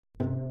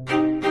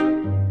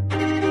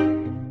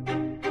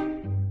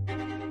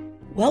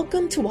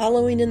Welcome to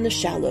Wallowing in the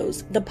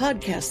Shallows, the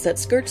podcast that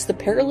skirts the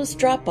perilous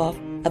drop-off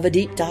of a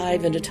deep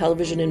dive into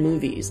television and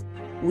movies.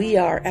 We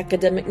are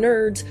academic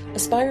nerds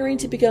aspiring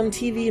to become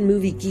TV and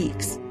movie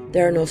geeks.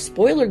 There are no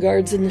spoiler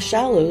guards in the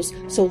shallows,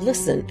 so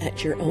listen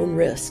at your own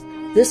risk.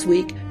 This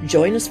week,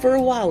 join us for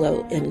a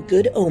wallow in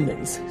Good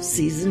Omens,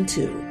 Season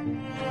 2.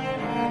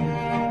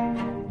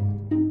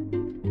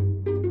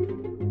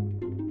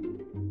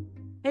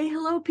 Hey,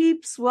 hello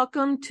peeps.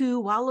 Welcome to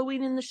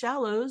Wallowing in the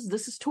Shallows.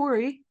 This is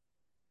Tori.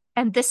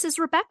 And this is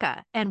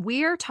Rebecca, and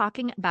we are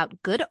talking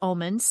about Good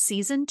Omens,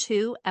 Season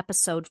 2,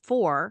 Episode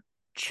 4,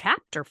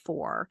 Chapter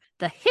 4,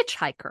 The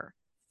Hitchhiker,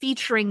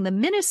 featuring the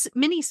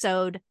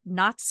minisode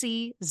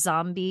Nazi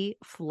Zombie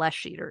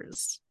Flesh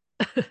Eaters.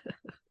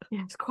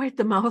 Yeah, it's quite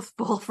the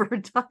mouthful for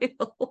a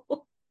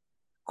title.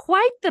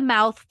 Quite the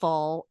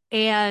mouthful,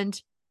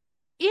 and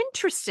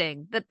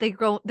interesting that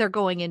they're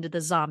going into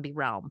the zombie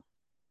realm.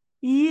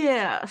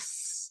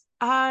 Yes,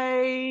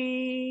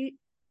 I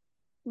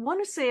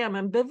want to say I'm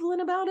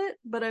ambivalent about it,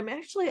 but I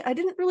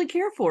didn't really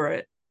care for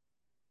it.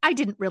 I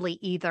didn't really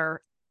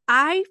either.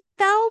 I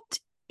felt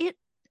it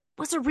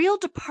was a real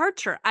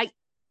departure. I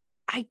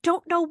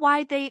don't know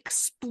why they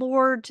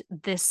explored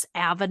this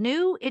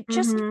avenue. It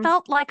just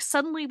felt like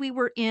suddenly we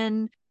were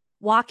in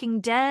Walking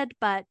Dead,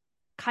 but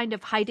kind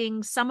of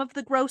hiding some of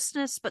the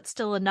grossness, but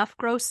still enough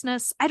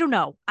grossness. I don't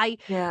know. I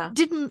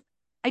didn't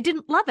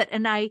love it.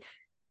 And I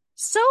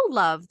so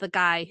love the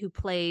guy who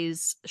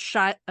plays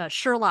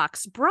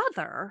Sherlock's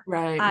brother.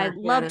 Right. I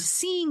loved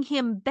seeing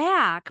him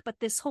back, but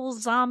this whole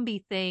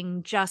zombie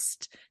thing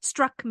just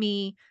struck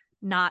me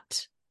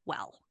not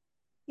well.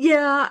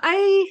 Yeah,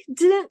 I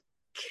didn't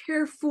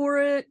care for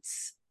it.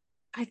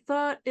 I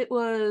thought it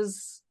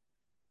was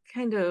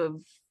kind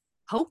of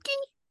hokey.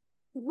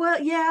 Well,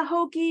 yeah,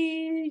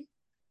 hokey.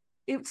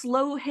 It's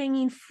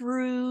low-hanging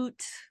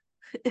fruit.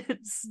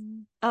 It's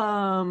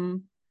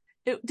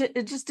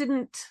it just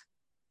didn't.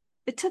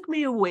 It took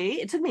me away.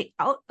 It took me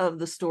out of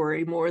the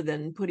story more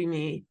than putting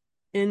me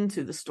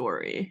into the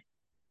story.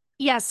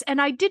 Yes,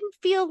 and I didn't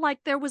feel like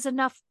there was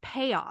enough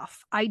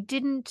payoff.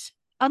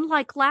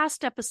 Unlike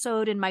last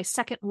episode in my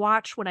second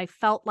watch when I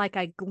felt like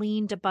I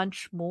gleaned a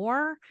bunch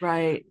more.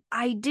 Right.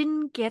 I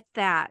didn't get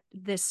that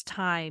this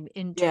time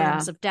in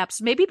terms of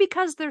depths. Maybe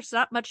because there's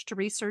not much to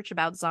research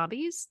about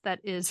zombies that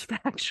is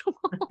factual.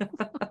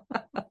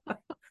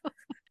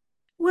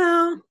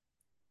 Well,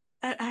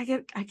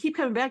 I keep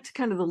coming back to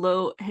kind of the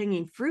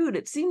low-hanging fruit.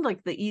 It seemed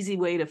like the easy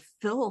way to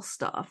fill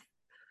stuff.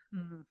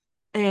 Mm-hmm.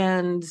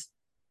 And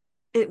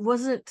it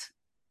wasn't.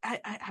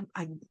 I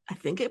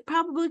think it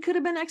probably could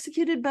have been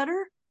executed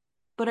better.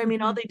 But I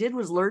mean, all they did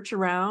was lurch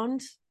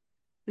around.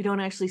 We don't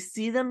actually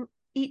see them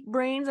eat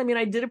brains. I mean,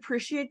 I did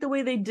appreciate the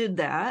way they did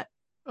that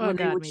when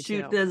they would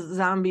shoot the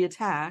zombie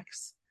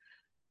attacks.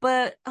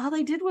 But all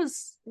they did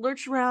was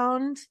lurch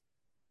around,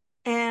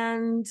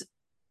 and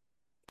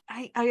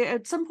I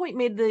at some point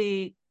made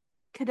the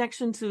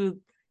connection to,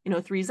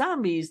 three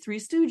zombies, Three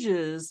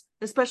Stooges,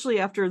 especially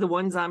after the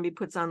one zombie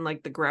puts on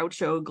like the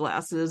Groucho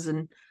glasses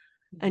and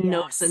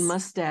nose and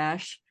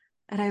mustache.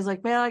 And I was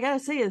like, man, I gotta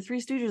say, the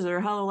Three Stooges are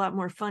a hell of a lot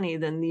more funny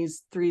than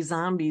these three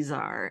zombies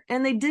are.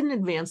 And they didn't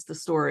advance the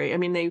story. I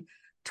mean, they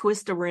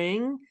twist a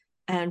ring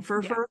and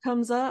Fur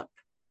comes up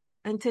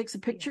and takes a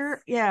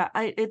picture. Yes.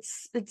 Yeah,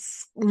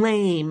 it's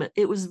lame.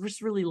 It was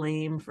just really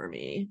lame for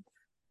me.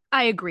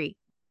 I agree.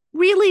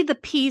 Really, the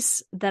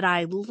piece that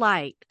I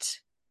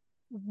liked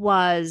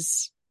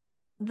was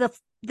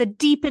the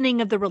deepening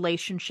of the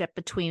relationship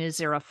between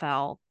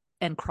Aziraphale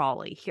and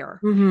Crawley here.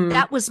 Mm-hmm.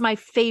 That was my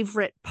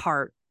favorite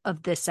part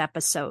of this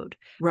episode.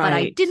 Right. But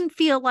I didn't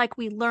feel like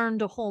we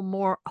learned a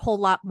whole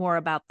lot more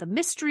about the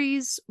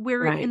mysteries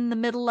we're in the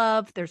middle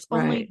of. There's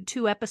only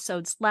 2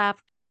 episodes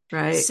left.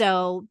 Right.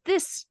 So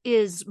this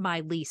is my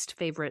least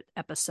favorite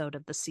episode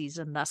of the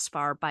season thus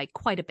far by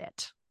quite a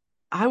bit.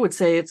 I would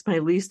say it's my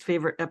least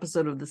favorite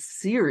episode of the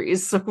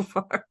series so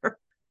far.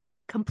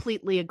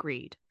 Completely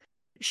agreed.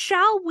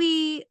 Shall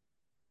we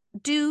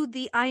do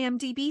the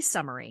IMDb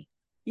summary?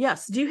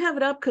 Yes. Do you have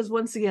it up? Because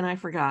once again, I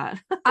forgot.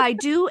 I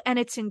do, and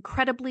it's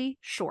incredibly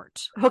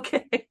short.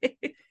 Okay.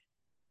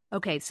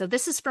 Okay, so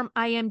this is from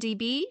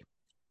IMDb.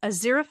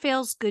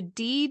 Aziraphale's good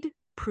deed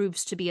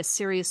proves to be a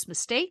serious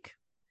mistake.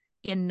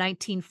 In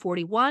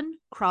 1941,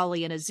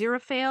 Crawley and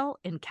Aziraphale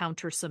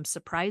encounter some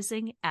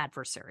surprising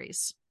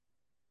adversaries.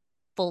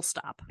 Full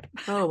stop.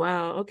 Oh,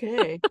 wow.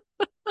 Okay.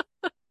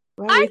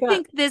 Well, I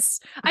think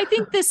this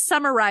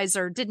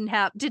summarizer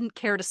didn't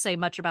care to say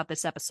much about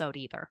this episode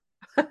either.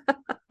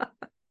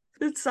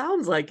 It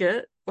sounds like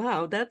it.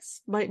 Wow,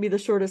 that's might be the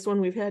shortest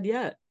one we've had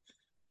yet.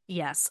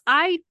 Yes,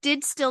 I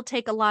did still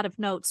take a lot of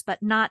notes,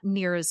 but not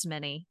near as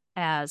many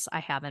as I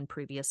have in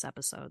previous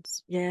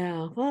episodes.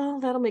 Yeah,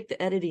 well, that'll make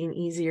the editing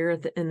easier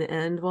in the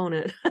end, won't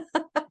it?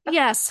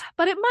 Yes,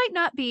 but it might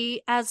not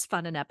be as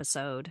fun an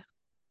episode.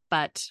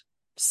 But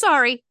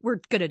sorry, we're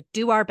going to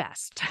do our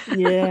best.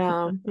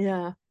 Yeah.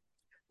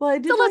 Well,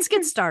 let's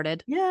get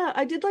started. Yeah,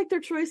 I did like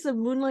their choice of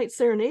Moonlight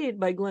Serenade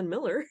by Glenn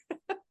Miller.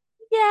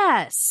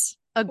 Yes,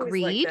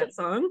 agreed. Like that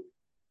song.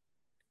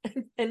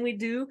 And we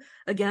do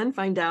again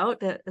find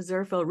out that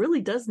Aziraphale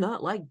really does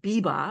not like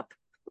Bebop.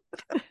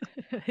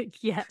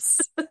 Yes.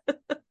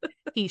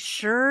 He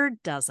sure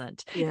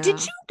doesn't. Yeah.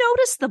 Did you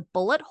notice the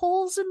bullet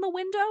holes in the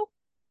window?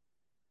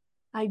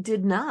 I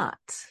did not.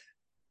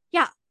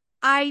 Yeah,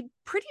 I'm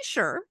pretty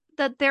sure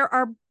that there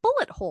are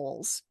bullet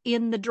holes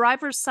in the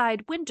driver's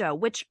side window,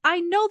 which I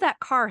know that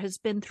car has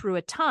been through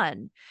a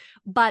ton,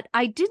 but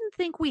I didn't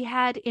think we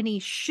had any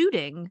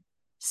shooting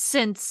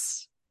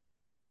since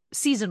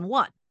season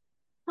 1.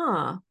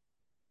 Huh.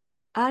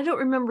 I don't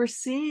remember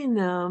seeing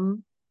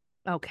them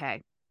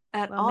Okay.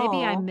 at Well,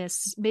 maybe I all.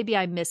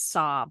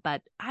 missaw,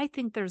 but I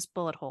think there's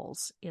bullet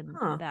holes in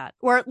Huh. that,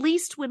 or at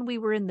least when we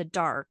were in the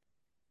dark.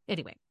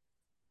 Anyway,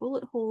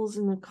 Bullet holes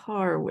in the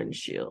car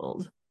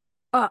windshield.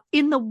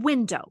 in the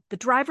window, the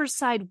driver's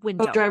side Oh,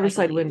 window, I driver's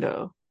side believe.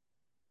 window.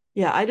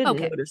 Yeah, I didn't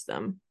Okay. notice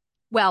them.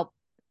 Well,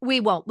 we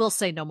won't. We'll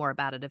say no more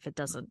about it if it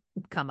doesn't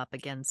come up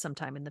again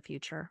sometime in the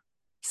future.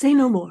 Say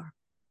no more.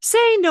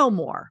 Say no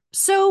more.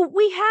 So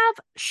we have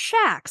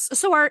Shax.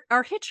 So our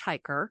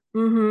hitchhiker,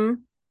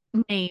 Mm-hmm.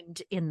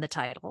 named in the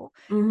title,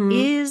 Mm-hmm.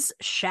 is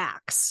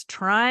Shax,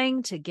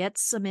 trying to get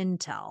some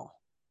intel.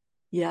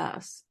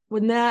 Yes.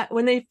 When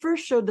they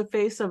first showed the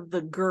face of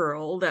the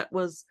girl that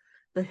was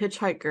the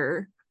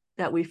hitchhiker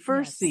that we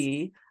first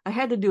see, I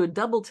had to do a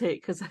double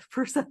take because at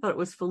first I thought it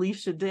was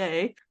Felicia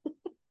Day.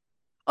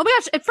 Oh my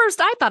gosh, at first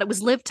I thought it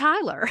was Liv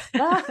Tyler.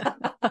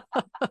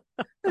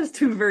 Those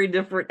two very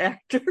different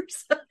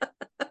actors.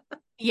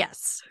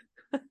 Yes.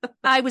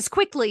 I was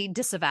quickly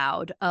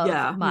disavowed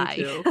of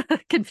my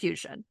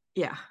confusion.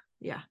 Yeah.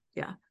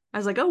 I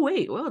was like, oh,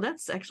 wait, well,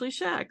 that's actually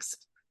Shax.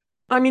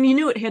 I mean, you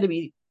knew it had to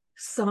be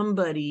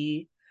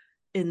somebody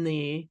in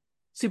the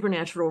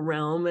supernatural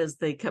realm as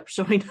they kept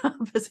showing up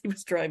as he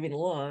was driving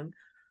along.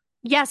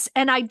 Yes,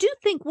 and I do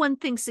think one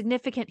thing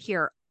significant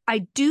here, I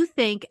do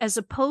think as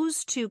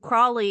opposed to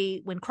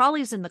Crawley, when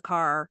Crawley's in the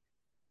car,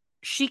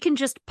 she can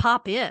just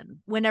pop in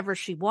whenever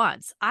she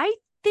wants. I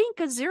think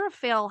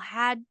Aziraphale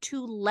had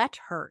to let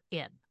her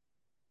in.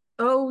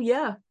 Oh,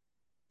 yeah.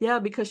 Yeah,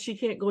 because she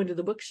can't go into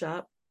the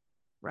bookshop.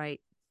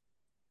 Right.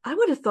 I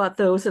would have thought,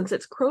 though, since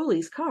it's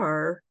Crowley's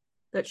car,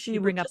 that she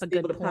would just be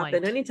able to pop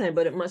in anytime,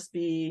 but it must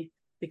be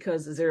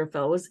because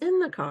Aziraphale was in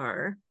the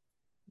car.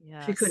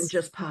 Yes. She couldn't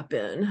just pop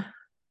in.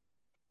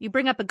 You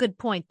bring up a good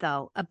point,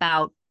 though,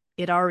 about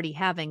it already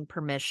having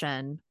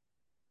permission,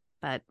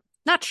 but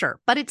not sure.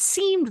 But it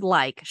seemed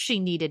like she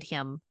needed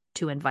him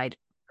to invite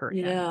her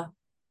in. Yeah,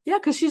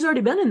 because she's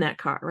already been in that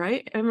car,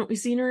 right? Haven't we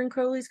seen her in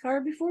Crowley's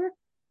car before?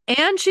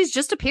 And she's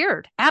just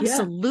appeared.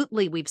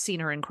 Absolutely, we've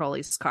seen her in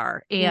Crowley's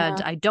car. And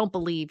I don't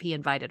believe he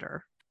invited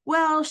her.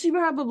 Well, she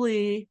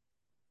probably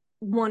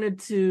wanted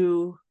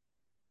to,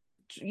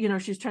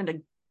 she's trying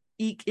to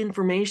eke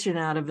information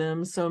out of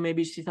him. So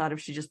maybe she thought if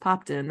she just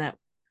popped in, that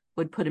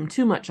would put him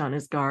too much on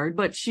his guard.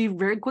 But she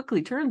very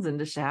quickly turns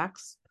into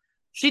Shax.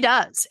 She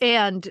does.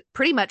 And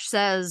pretty much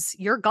says,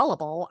 you're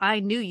gullible. I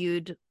knew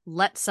you'd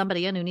let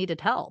somebody in who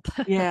needed help.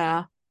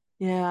 Yeah.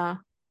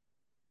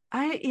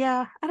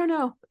 I don't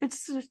know.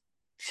 It's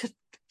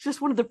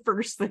just one of the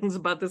first things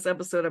about this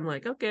episode. I'm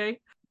like, okay.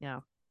 Yeah.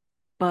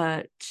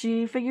 But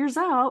she figures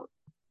out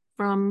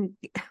from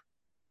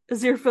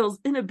Aziraphale's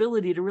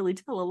inability to really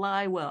tell a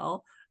lie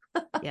well.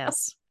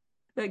 Yes.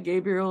 That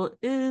Gabriel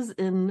is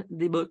in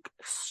the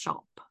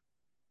bookshop.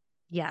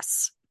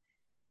 Yes.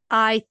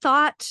 I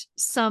thought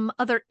some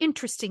other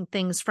interesting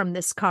things from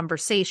this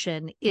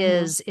conversation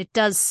is it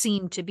does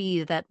seem to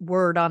be that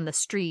word on the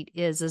street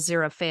is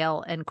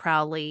Aziraphale and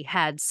Crowley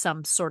had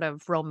some sort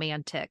of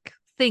romantic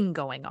thing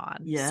going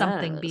on. Yes.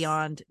 Something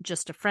beyond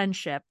just a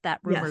friendship.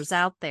 That rumor's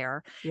out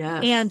there.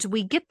 Yes. And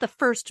we get the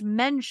first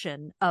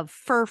mention of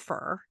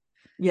Furfur.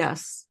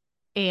 Yes.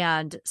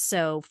 And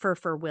so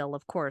Furfur will,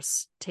 of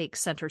course, take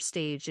center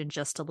stage in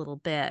just a little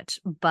bit.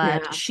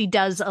 But she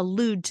does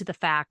allude to the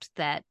fact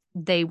that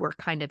they were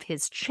kind of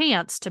his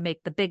chance to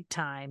make the big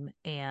time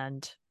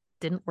and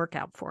didn't work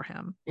out for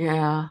him.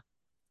 Yeah.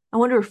 I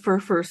wonder if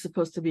Furfur is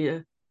supposed to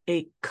be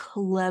a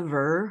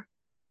clever,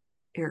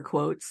 air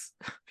quotes,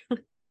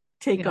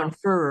 take on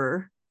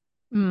Furrer.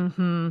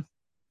 Mm-hmm.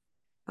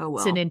 Oh, well.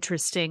 It's an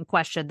interesting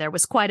question. There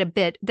was quite a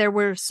bit. There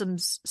were some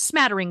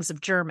smatterings of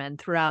German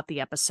throughout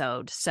the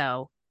episode,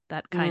 so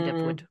that kind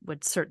of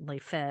would certainly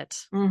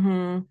fit.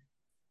 Mm-hmm.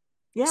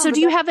 Yeah. So do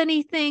you have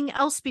anything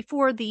else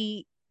before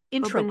the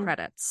intro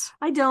credits?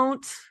 I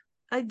don't.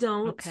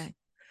 Okay.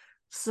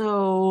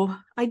 So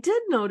I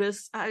did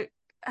notice, I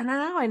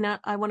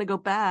want to go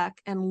back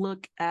and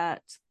look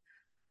at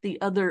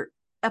the other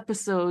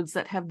episodes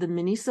that have the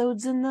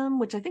minisodes in them,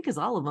 which I think is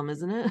all of them,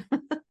 isn't it?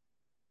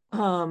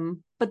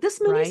 But this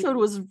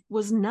minisode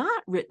was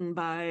not written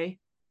by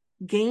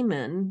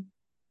Gaiman.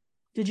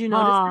 Did you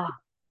notice that?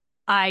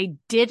 I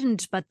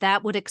didn't, but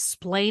that would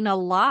explain a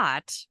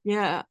lot.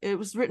 Yeah, it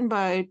was written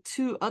by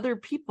two other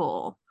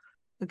people.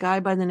 A guy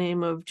by the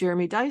name of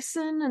Jeremy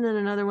Dyson and then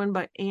another one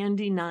by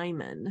Andy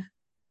Nyman.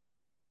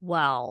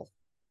 Well,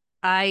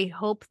 I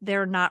hope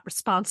they're not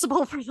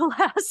responsible for the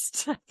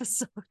last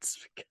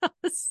episodes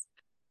because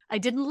I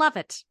didn't love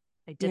it.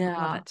 I didn't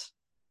love it.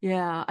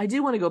 Yeah, I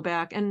do want to go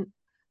back and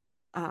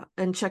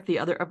check the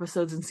other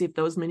episodes and see if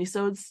those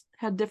minisodes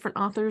had different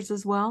authors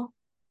as well.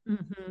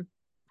 Mm-hmm.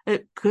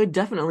 It could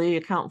definitely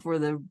account for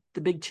the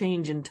big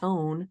change in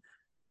tone.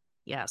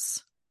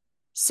 Yes.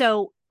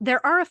 So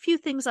there are a few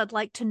things I'd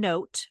like to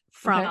note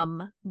Okay.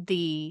 from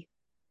the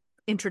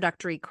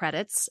introductory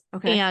credits,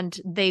 Okay. and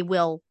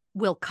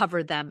we'll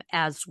cover them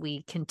as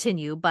we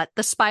continue. But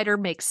the spider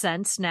makes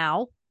sense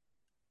now.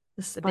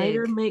 The The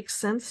spider big makes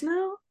sense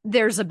now?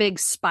 There's a big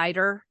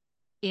spider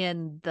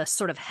in the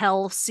sort of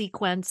hell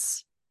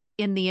sequence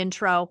in the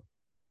intro,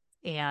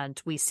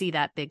 and we see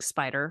that big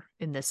spider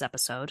in this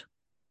episode.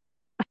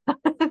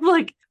 I'm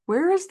like,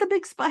 where is the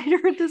big spider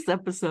in this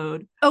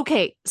episode?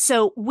 Okay,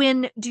 so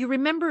do you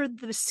remember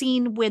the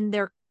scene when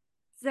they're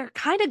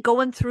kind of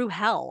going through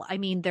hell? I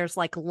mean, there's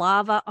like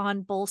lava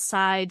on both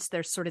sides.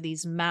 There's sort of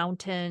these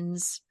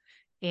mountains,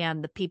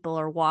 and the people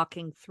are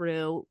walking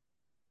through.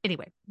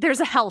 Anyway,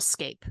 there's a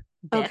hellscape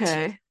bit.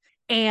 Okay.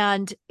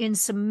 And in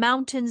some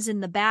mountains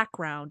in the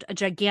background, a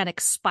gigantic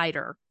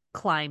spider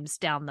climbs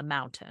down the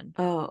mountain.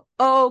 Oh,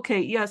 okay.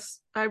 Yes.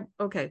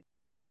 Okay.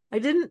 I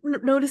didn't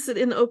notice it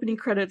in the opening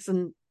credits,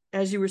 and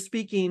as you were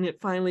speaking,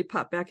 it finally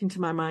popped back into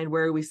my mind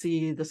where we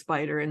see the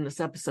spider in this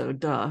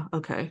episode. Duh.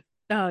 Okay.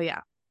 Oh,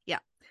 yeah. Yeah.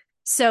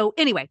 So,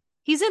 anyway,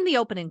 he's in the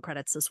opening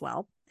credits as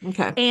well.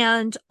 Okay.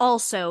 And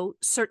also,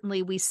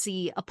 certainly, we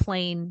see a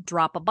plane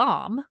drop a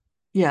bomb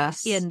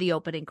Yes. in the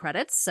opening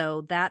credits.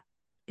 So, that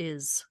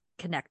is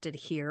connected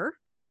here.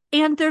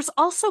 And there's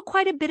also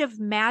quite a bit of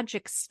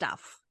magic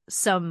stuff,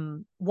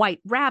 some white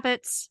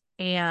rabbits.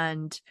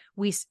 And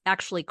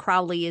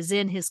Crowley is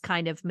in his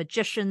kind of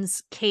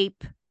magician's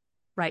cape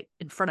right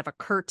in front of a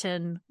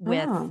curtain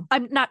with,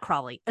 I'm not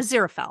Crowley,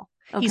 Aziraphale.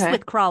 He's Okay.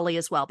 with Crowley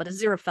as well, but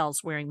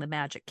Aziraphale's wearing the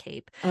magic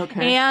cape.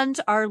 Okay. And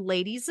our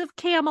ladies of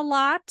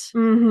Camelot,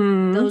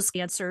 Mm-hmm. those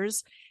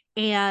dancers.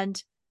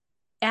 And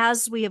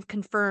as we have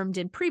confirmed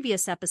in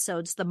previous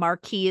episodes, the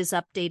marquee is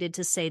updated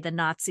to say the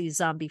Nazi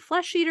zombie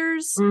flesh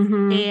eaters.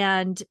 Mm-hmm.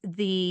 And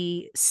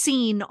the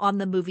scene on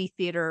the movie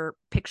theater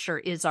picture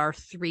is our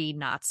 3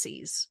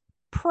 Nazis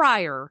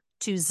prior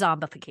to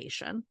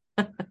zombification.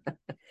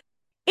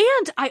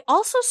 And I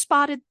also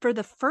spotted for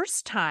the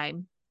first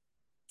time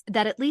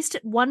that at least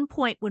at one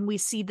point when we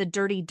see the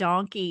dirty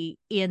donkey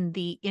in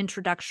the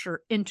introduction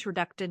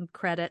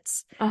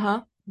credits,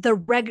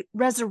 the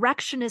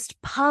resurrectionist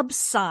pub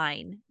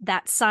sign,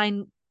 that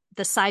sign,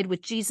 the side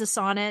with Jesus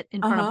on it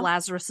in front of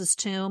Lazarus's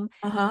tomb,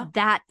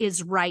 that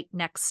is right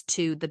next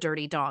to the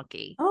dirty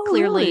donkey. Oh,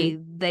 clearly, really?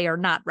 they are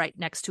not right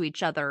next to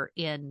each other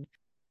in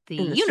the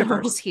In the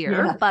universe show.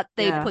 here, Yeah. but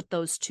they Yeah. put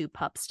those 2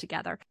 pubs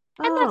together.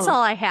 And that's Oh,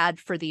 all I had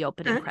for the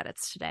opening okay.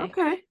 credits today.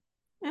 Okay.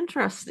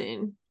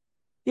 Interesting.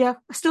 Yeah,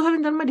 I still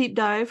haven't done my deep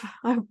dive.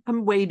 I'm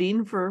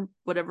waiting for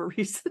whatever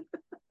reason.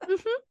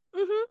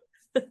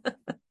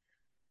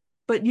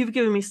 But you've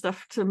given me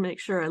stuff to make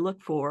sure I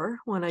look for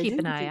when I Keep do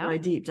an eye my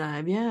out. deep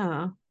dive.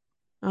 Yeah.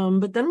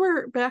 But then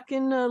we're back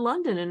in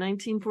London in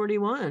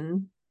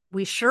 1941.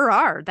 We sure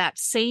are. That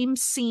same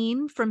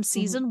scene from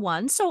season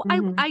 1. So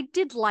I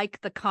did like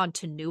the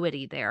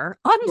continuity there.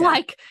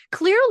 Unlike,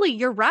 clearly,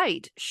 you're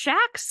right,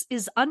 Shax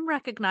is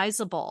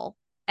unrecognizable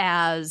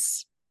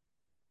as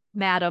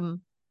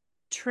Madame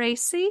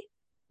Tracy.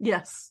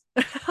 Yes.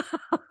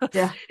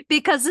 Yeah.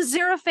 Because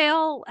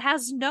Aziraphale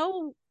has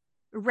no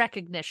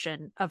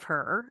recognition of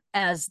her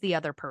as the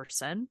other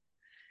person.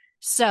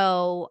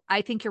 So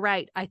I think you're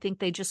right. I think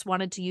they just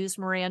wanted to use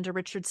Miranda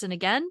Richardson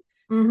again.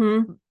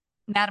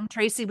 Madame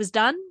Tracy was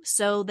done,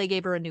 so they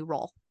gave her a new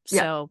role.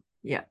 Yeah. So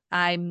yeah,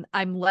 I'm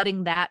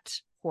letting that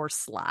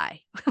horse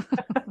lie.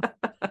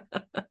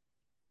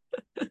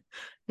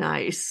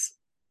 Nice.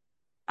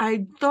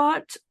 I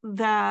thought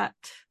that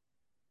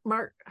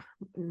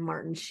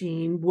Martin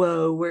Sheen.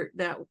 Whoa, where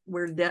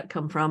did that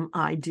come from?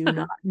 I do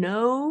not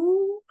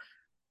know.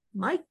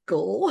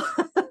 Michael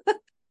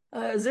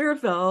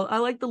Aziraphale. I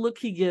like the look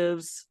he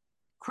gives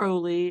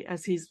Crowley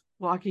as he's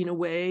walking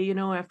away.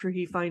 After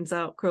he finds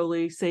out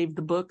Crowley saved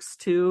the books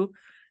too,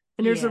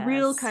 and there's a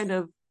real kind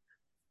of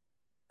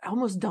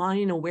almost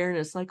dawning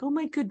awareness, like, oh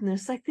my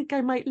goodness, I think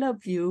I might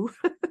love you.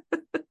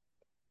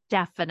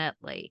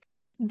 Definitely.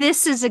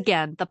 This is,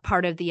 again, the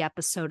part of the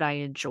episode I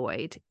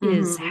enjoyed,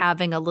 is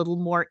having a little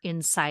more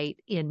insight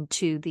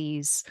into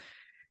these.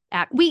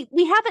 We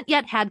haven't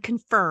yet had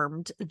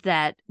confirmed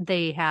that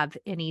they have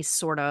any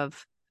sort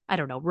of, I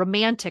don't know,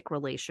 romantic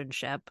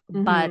relationship,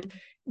 but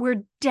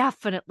we're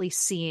definitely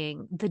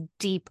seeing the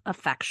deep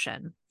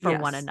affection for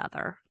one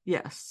another.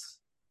 Yes,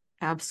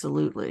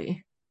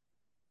 absolutely.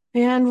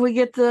 And we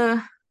get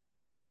the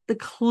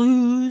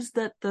clues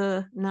that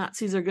the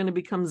Nazis are going to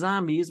become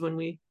zombies when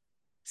we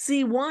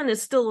see one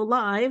is still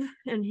alive,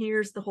 and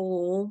here's the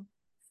whole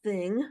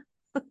thing.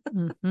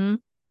 And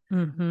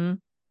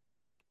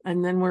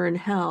then we're in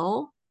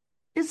hell.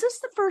 Is this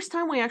the first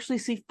time we actually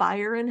see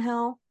fire in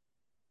hell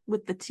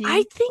with the T?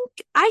 I think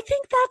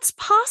that's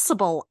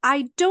possible.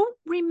 I don't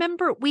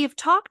remember. We have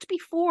talked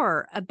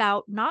before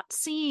about not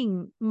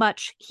seeing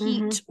much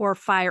heat or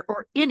fire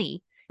or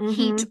any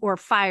heat Mm-hmm. or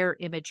fire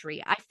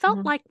imagery. I felt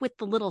Mm-hmm. like with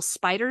the little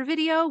spider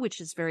video, which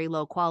is very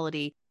low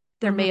quality,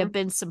 there may have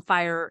been some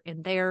fire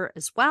in there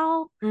as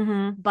well.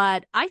 Mm-hmm.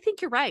 But I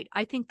think you're right.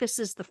 I think this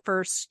is the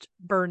first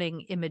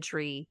burning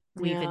imagery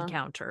we've Yeah.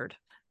 encountered.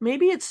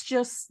 Maybe it's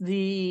just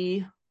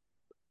the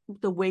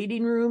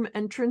waiting room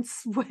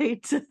entrance way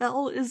to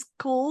hell is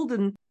cold,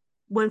 and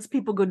once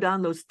people go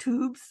down those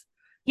tubes,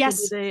 maybe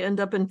Yes, they end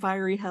up in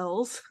fiery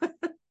hells.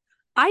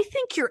 I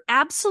think you're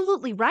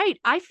absolutely right.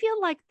 I feel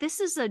like this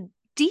is a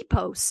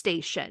depot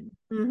station.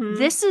 Mm-hmm.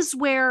 This is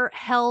where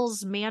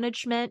Hell's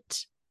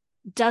management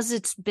does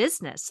its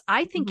business.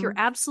 I think you're Mm-hmm.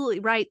 absolutely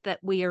right that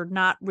we are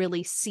not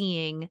really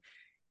seeing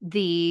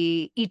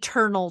the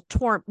eternal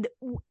torment.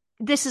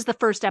 This is the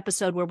first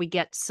episode where we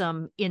get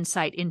some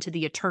insight into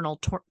the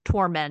eternal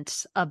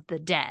torment of the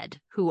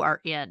dead who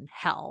are in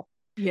hell.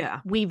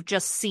 Yeah. We've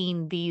just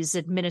seen these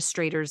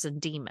administrators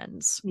and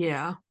demons.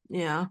 Yeah.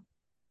 Yeah.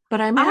 But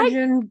I I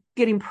imagine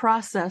getting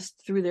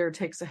processed through there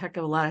takes a heck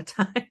of a lot of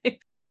time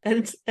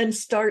and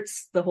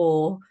starts the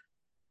whole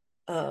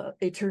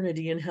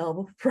eternity in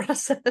hell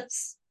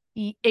process.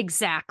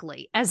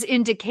 Exactly, as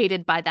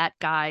indicated by that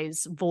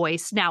guy's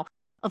voice. Now,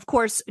 of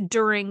course,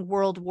 during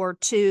World War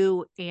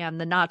II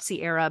and the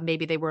Nazi era,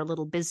 maybe they were a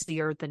little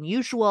busier than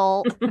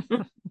usual,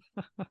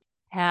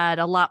 had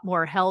a lot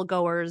more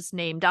hellgoers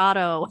named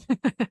Otto.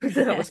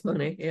 That was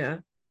funny. Yeah.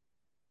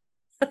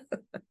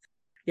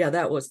 Yeah,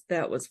 that was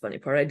funny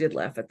part. I did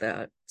laugh at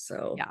that.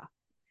 So Yeah.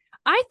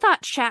 I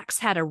thought Shax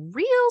had a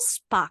real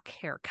Spock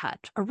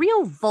haircut, a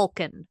real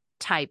Vulcan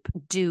type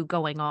do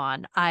going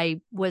on.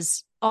 I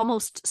was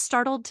almost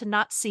startled to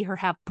not see her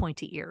have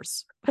pointy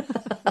ears.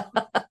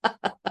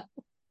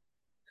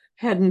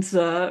 hadn't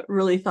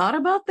really thought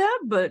about that,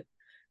 but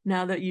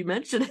now that you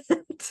mention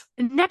it.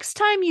 Next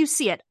time you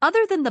see it,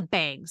 other than the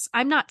bangs,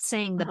 I'm not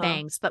saying the Uh-huh.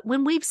 bangs, but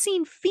when we've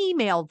seen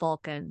female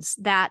Vulcans,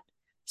 that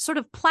sort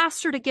of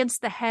plastered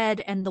against the head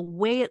and the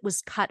way it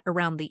was cut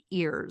around the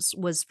ears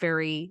was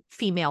very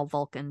female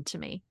Vulcan to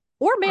me.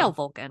 Or male Huh.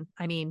 Vulcan.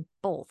 I mean,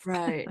 both.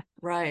 Right,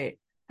 right.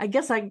 I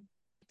guess I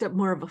get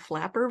more of a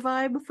flapper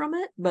vibe from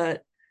it,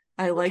 but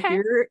I like Okay.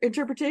 your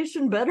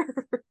interpretation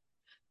better.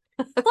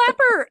 A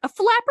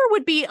flapper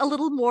would be a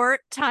little more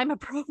time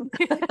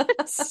appropriate.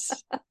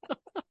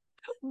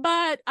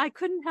 But I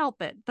couldn't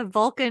help it. The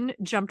Vulcan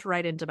jumped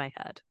right into my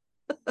head.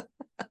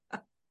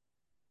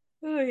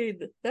 Hey,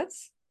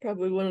 that's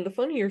probably one of the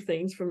funnier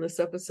things from this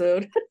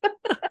episode.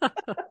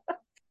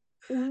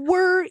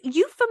 Were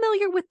you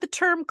familiar with the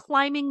term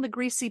climbing the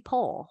greasy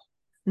pole?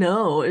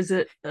 No, is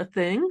it a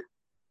thing?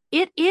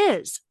 It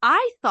is.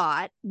 I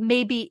thought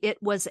maybe it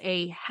was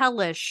a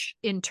hellish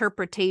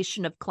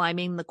interpretation of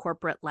climbing the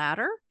corporate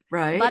ladder, but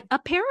Right.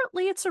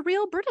 apparently it's a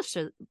real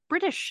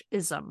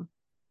Britishism.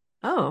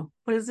 Oh,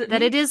 what does it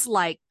That mean? it is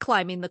like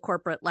climbing the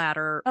corporate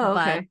ladder, Oh,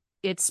 but okay.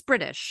 it's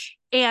British.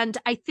 And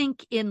I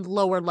think in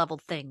lower level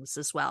things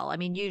as well. I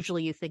mean,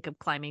 usually you think of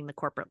climbing the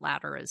corporate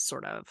ladder as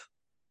sort of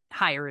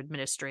higher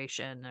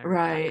administration or that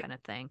Right, kind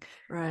of thing.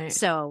 right.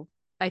 So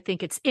I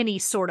think it's any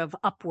sort of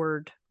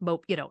upward,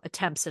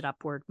 attempts at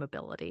upward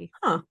mobility.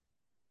 Huh.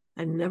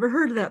 I've never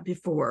heard of that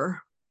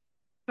before.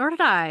 Nor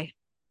did I.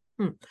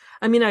 Hmm.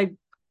 I mean, I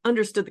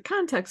understood the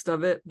context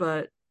of it,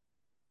 but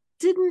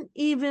didn't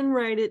even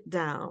write it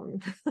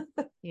down.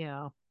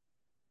 Yeah.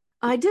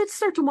 I did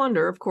start to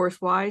wonder, of course,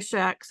 why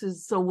Shax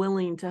is so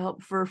willing to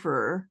help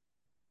Furfur.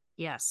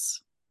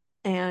 Yes.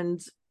 And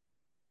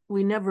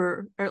we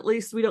never, or at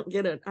least we don't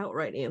get an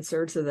outright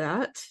answer to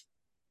that.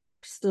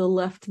 Still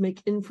left to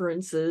make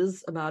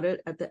inferences about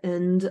it at the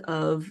end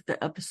of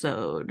the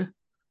episode.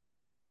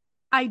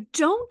 I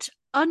don't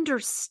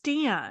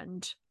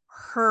understand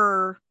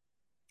her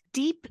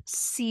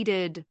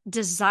deep-seated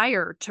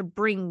desire to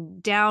bring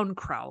down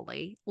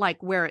Crowley,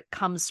 like where it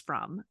comes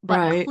from, but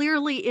Right.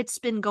 clearly it's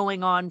been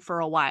going on for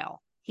a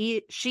while.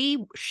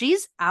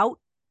 She's out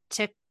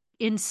to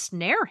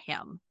ensnare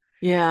him,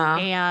 Yeah.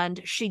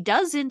 and she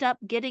does end up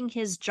getting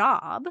his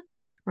job,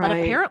 but Right.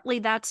 apparently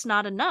that's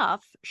not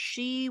enough.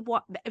 She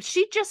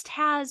just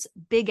has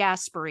big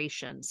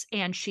aspirations,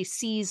 and she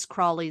sees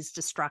Crawley's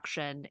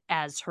destruction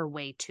as her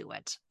way to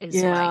it, is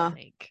what I Yeah.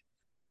 think.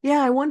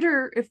 Yeah. I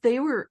wonder if they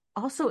were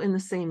also in the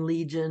same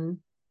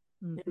legion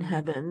in Mm-hmm.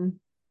 heaven.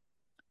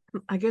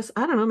 I guess,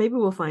 I don't know. Maybe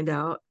we'll find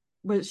out.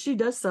 But she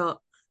does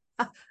sell.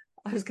 I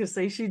was going to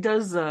say, she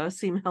does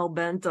seem hell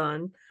bent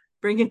on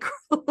bringing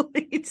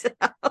Crowley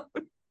down.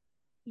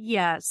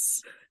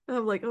 Yes.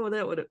 I'm like,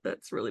 oh,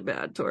 that's really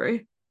bad,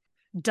 Tori.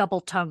 Double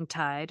tongue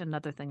tied,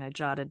 another thing I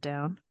jotted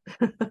down.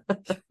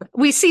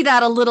 We see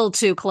that a little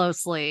too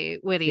closely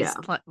when he's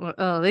Yeah.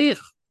 ugh.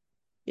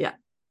 Yeah.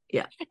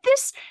 Yeah.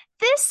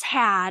 This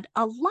had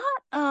a lot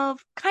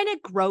of kind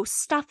of gross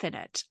stuff in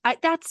it.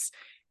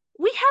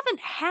 We haven't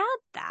had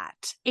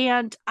that,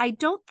 and I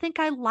don't think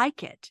I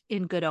like it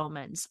in Good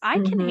Omens. I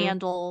can Mm-hmm.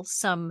 handle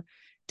some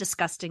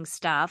disgusting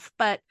stuff,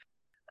 but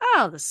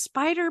the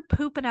spider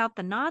pooping out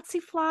the Nazi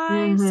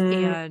flies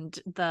Mm-hmm. and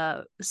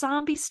the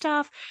zombie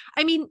stuff.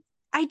 I mean,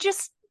 I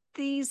just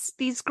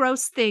these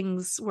gross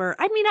things were,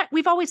 I mean,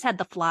 we've always had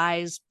the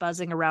flies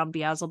buzzing around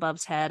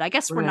Beelzebub's head. I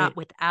guess we're not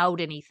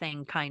without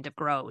anything kind of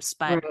gross,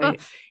 but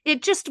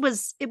it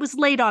was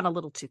laid on a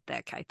little too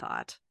thick, I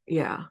thought.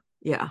 Yeah.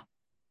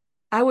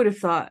 I would have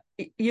thought,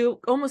 you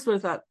almost would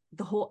have thought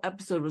the whole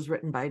episode was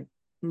written by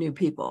new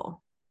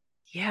people.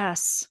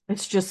 Yes.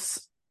 It's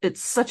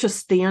such a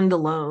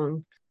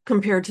standalone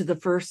compared to the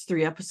first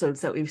 3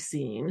 episodes that we've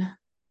seen.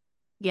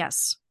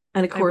 Yes.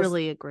 And of course, I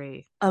really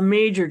agree. A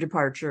major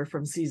departure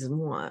from season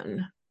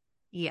 1.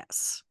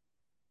 Yes.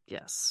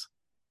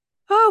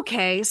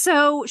 Okay,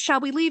 so shall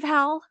we leave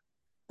hell?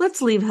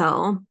 Let's leave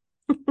hell.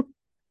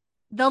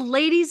 The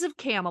ladies of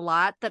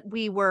Camelot that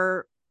we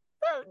were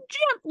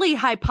gently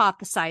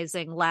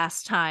hypothesizing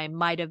last time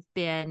might have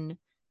been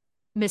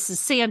Mrs.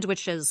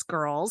 Sandwich's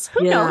girls.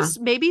 Who knows?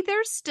 Maybe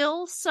there's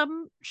still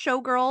some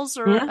showgirls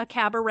or a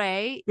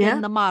cabaret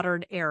in the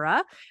modern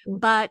era.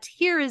 But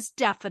here is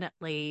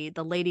definitely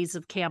the Ladies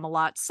of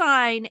Camelot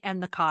sign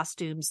and the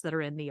costumes that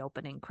are in the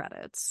opening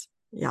credits.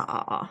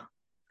 Yeah.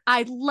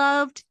 I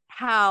loved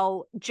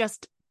how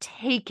just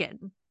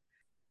taken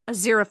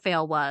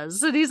Aziraphale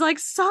was. And he's like,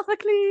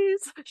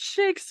 Sophocles,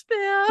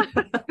 Shakespeare.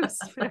 He was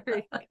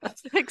very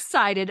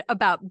excited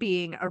about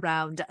being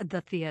around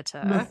the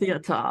theater.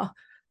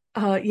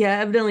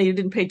 Evidently you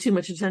didn't pay too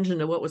much attention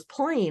to what was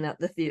playing at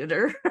the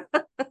theater.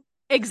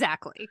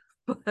 Exactly.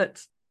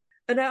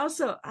 And I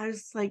was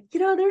like,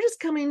 they're just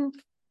coming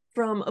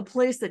from a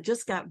place that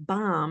just got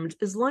bombed.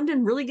 Is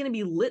London really going to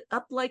be lit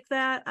up like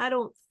that? I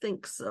don't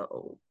think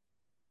so.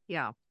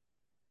 Yeah.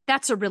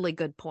 That's a really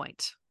good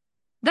point.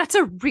 I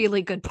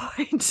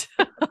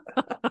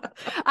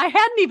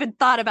hadn't even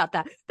thought about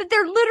that. But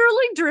they're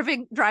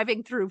literally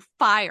driving through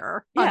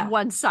fire on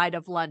one side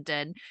of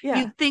London. Yeah.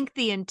 You'd think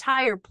the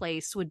entire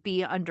place would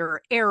be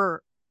under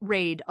air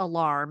raid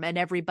alarm and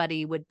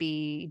everybody would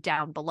be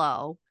down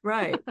below.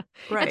 Right.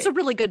 It's a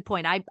really good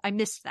point. I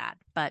missed that,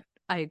 but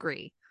I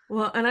agree.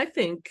 Well, and I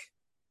think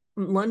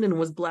London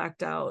was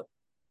blacked out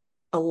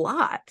a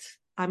lot.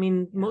 I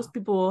mean, most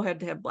people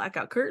had to have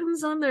blackout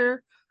curtains on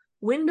their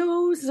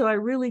windows, so I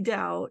really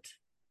doubt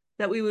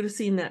that we would have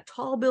seen that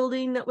tall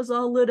building that was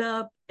all lit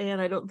up,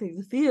 and I don't think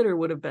the theater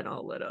would have been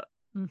all lit up.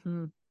 I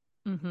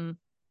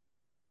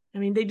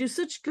mean, they do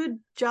such good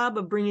job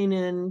of bringing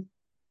in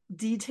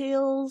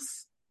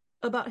details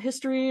about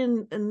history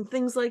and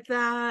things like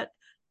that,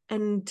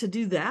 and to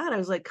do that, I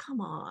was like,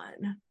 come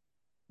on.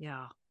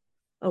 Yeah.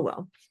 Oh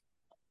well.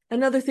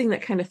 Another thing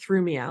that kind of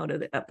threw me out of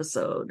the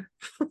episode.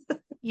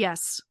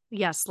 Yes,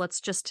 let's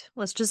just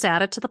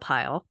add it to the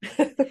pile.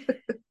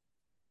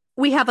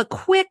 We have a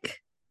quick,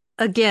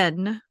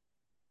 again,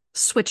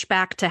 switch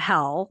back to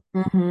hell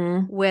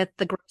with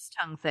the gross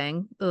tongue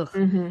thing.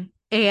 Ugh.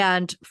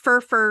 And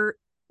Furfur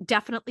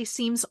definitely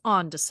seems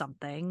on to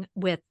something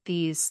with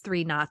these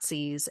 3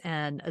 Nazis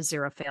and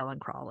Aziraphale and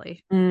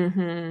Crawley.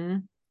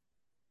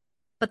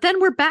 But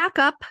then we're back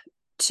up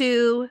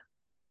to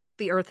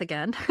the Earth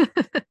again.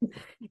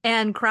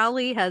 And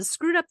Crowley has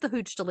screwed up the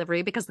hooch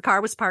delivery because the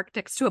car was parked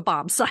next to a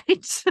bomb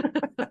site.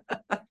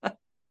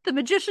 The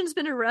magician's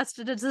been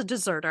arrested as a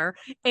deserter,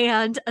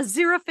 and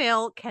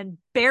Aziraphale can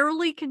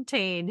barely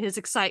contain his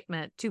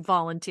excitement to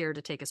volunteer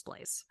to take his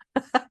place.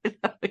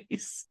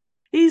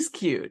 He's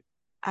cute.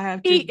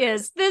 He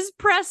is. This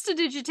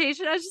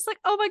prestidigitation, I was just like,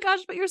 oh my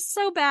gosh, but you're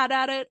so bad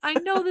at it. I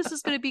know this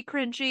is going to be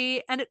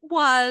cringy, and it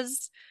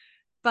was,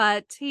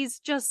 but he's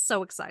just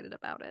so excited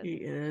about it. He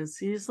is.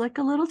 He's like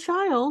a little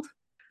child.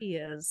 He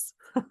is.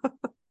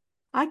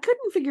 I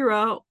couldn't figure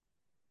out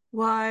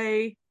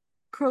why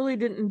Crowley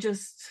didn't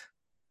just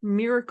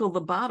miracle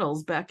the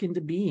bottles back into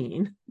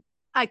being.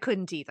 I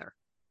couldn't either.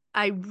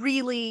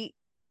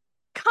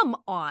 Come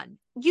on.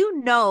 You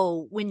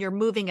know when you're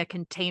moving a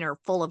container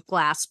full of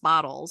glass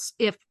bottles,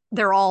 if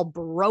they're all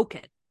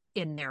broken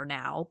in there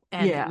now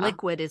and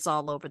liquid is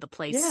all over the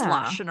place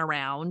sloshing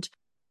around.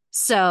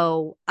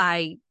 So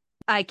I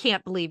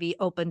can't believe he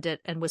opened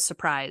it and was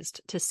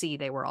surprised to see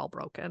they were all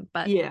broken.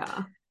 But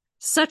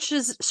such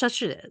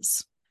it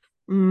is.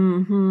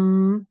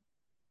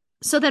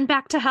 So then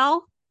back to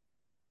hell.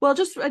 Well,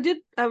 I do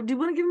want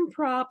to give him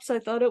props. I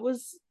thought it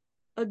was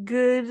a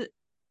good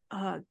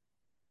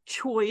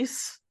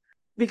choice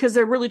because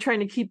they're really trying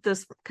to keep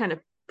this kind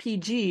of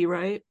PG,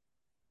 right?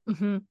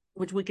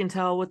 Which we can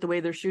tell with the way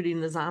they're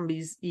shooting the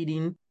zombies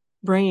eating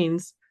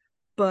brains.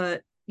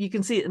 But you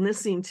can see it in this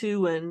scene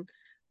too when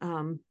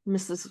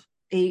Mrs.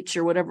 H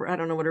or whatever, I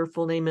don't know what her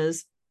full name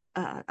is.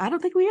 I don't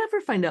think we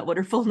ever find out what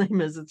her full name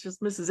is. It's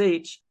just Mrs.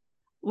 H.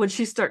 When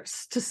she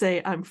starts to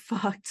say, I'm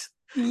fucked.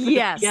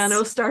 Yes. The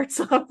piano starts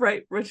off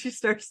right when she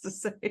starts to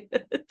say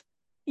it.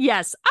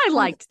 Yes, I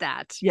liked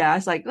that. Yeah, I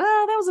was like,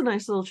 oh, that was a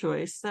nice little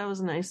choice. That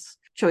was a nice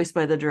choice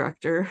by the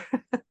director.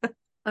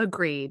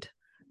 Agreed.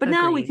 But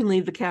now we can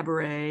leave the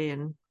cabaret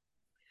and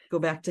go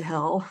back to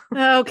hell.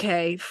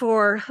 Okay,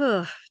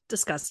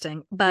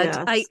 disgusting. But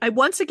yes. I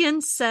once again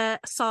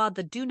saw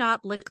the do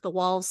not lick the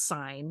walls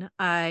sign.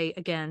 I,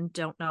 again,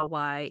 don't know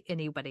why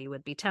anybody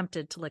would be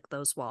tempted to lick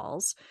those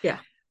walls. Yeah.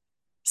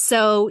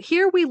 So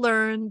here we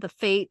learn the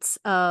fates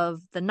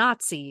of the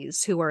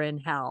Nazis who are in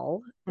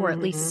hell, or at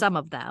least some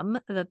of them,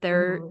 that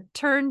they're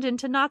turned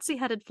into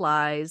Nazi-headed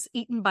flies,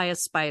 eaten by a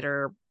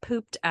spider,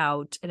 pooped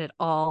out, and it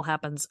all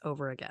happens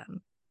over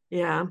again.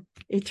 Yeah.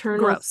 Eternal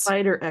Gross.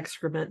 spider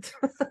excrement.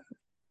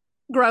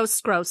 Gross,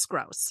 gross,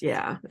 gross.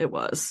 Yeah, it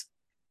was.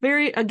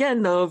 Very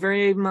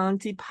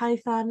Monty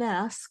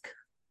Python-esque.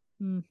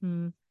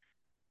 Mm-hmm.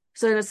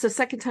 So it's the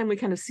second time we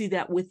kind of see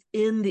that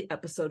within the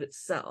episode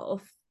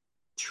itself.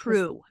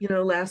 True. You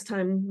know, last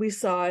time we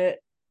saw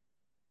it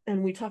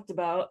and we talked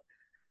about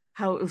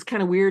how it was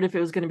kind of weird if it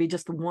was going to be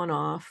just a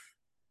one-off.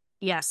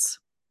 Yes.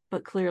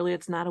 But clearly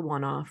it's not a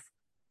one-off.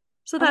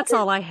 So that's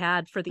all I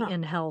had for the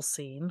in hell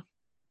scene.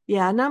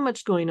 Yeah, not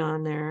much going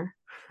on there.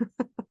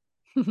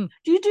 Do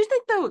you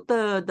think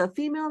the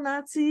female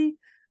Nazi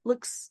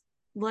looks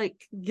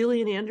like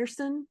Gillian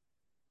Anderson?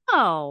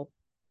 Oh.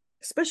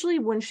 Especially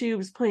when she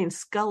was playing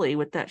Scully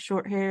with that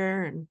short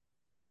hair and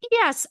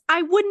yes,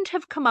 I wouldn't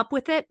have come up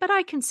with it, but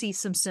I can see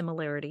some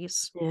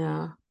similarities.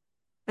 Yeah.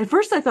 At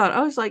first I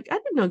was like, I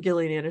didn't know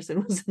Gillian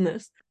Anderson was in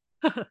this.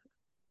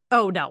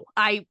 Oh no,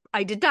 I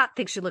did not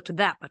think she looked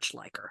that much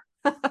like her.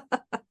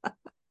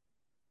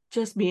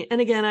 Just me.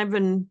 And again, I've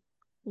been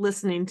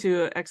listening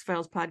to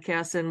X-Files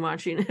podcasts and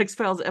watching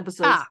X-Files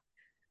episodes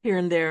here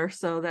and there,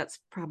 so that's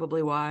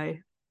probably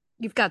why.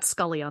 You've got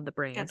Scully on the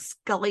brain. Got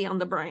Scully on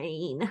the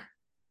brain.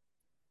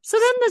 So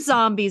then the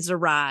zombies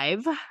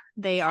arrive.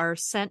 They are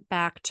sent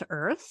back to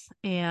Earth,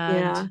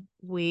 and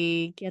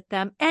we get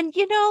them. And,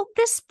 you know,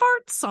 this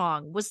fart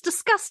song was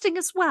disgusting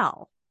as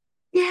well.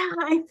 Yeah,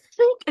 I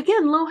think,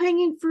 again,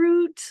 low-hanging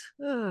fruit.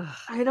 Ugh.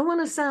 I don't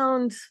want to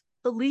sound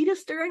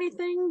elitist or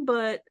anything,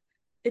 but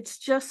it's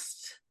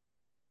just...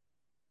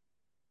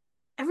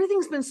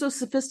 everything's been so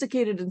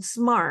sophisticated and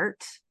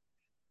smart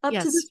up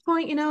to this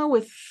point, you know,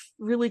 with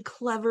really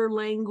clever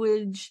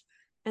language.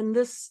 And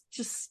this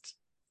just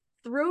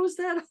throws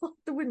that out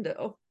the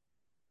window.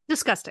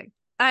 Disgusting.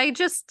 I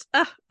just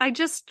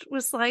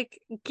was like,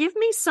 give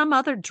me some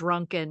other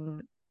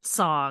drunken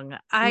song.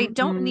 I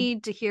don't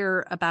need to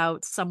hear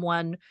about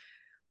someone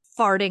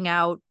farting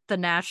out the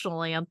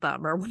national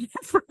anthem or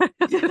whatever.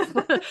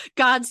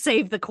 God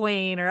save the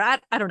Queen, or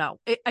I don't know.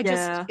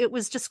 It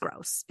was just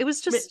gross. It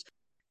was just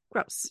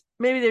gross.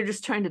 Maybe they're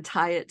just trying to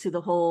tie it to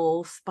the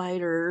whole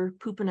spider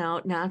pooping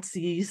out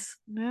Nazis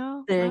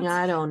thing.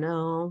 I don't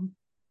know.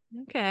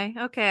 Okay.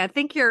 I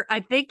think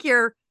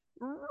you're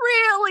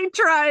really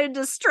trying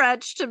to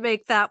stretch to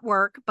make that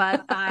work,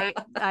 but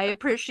I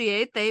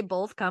appreciate they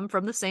both come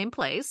from the same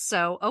place.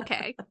 So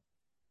okay.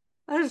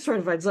 I was just trying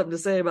to find something to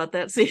say about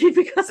that scene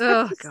because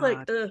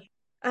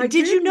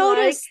did you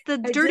notice the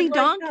dirty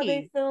donkey? How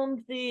they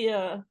filmed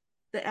the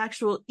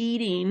actual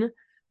eating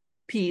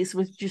piece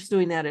with just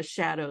doing that as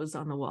shadows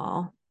on the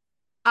wall.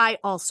 I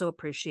also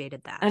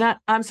appreciated that. And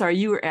I'm sorry,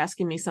 you were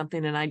asking me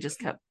something and I just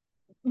kept...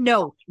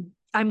 No,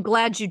 I'm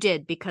glad you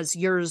did, because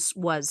yours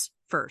was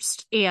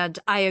first. And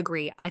I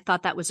agree. I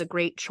thought that was a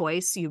great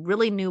choice. You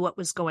really knew what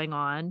was going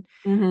on.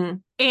 Mm-hmm.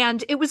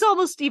 And it was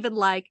almost even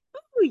like,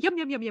 ooh, yum,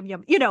 yum, yum, yum,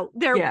 yum. You know,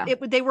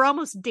 they were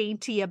almost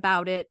dainty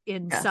about it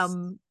in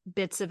some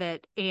bits of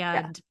it.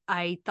 And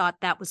I thought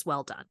that was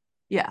well done.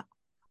 Yeah.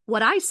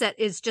 What I said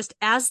is, just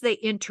as they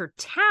enter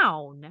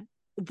town,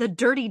 the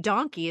dirty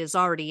donkey is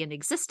already in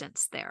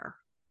existence there.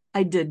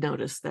 I did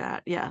notice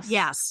that.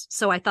 Yes.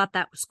 So I thought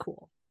that was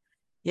cool.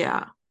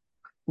 Yeah.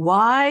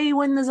 Why,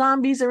 when the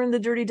zombies are in the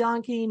dirty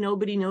donkey,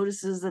 nobody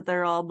notices that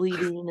they're all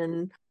bleeding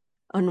and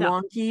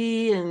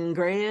wonky and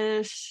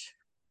grayish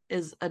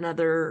is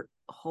another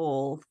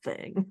whole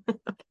thing.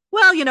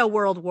 Well, you know,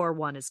 World War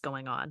I is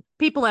going on.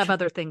 People have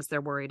other things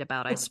they're worried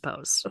about, I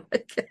suppose.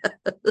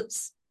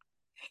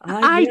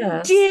 I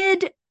guess.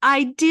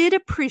 I did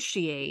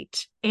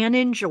appreciate and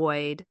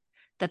enjoyed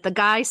that the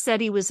guy said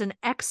he was an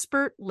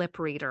expert lip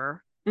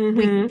reader.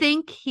 We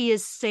think he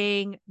is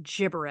saying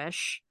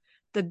gibberish.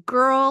 The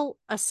girl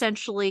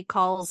essentially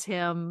calls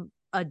him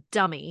a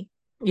dummy.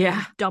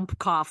 Yeah. Dump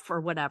cough or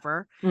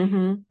whatever.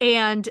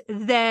 And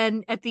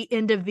then at the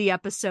end of the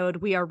episode,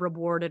 we are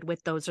rewarded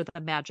with those are the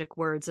magic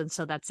words. And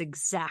so that's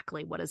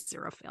exactly what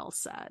Aziraphale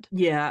said.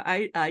 Yeah,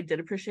 I did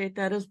appreciate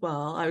that as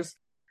well. I was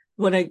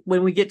when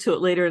we get to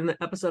it later in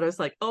the episode, I was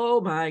like,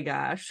 oh my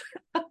gosh.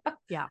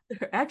 Yeah.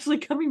 They're actually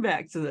coming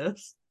back to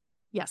this.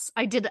 Yes,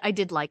 I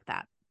did like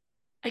that.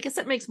 I guess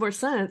that makes more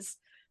sense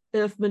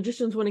if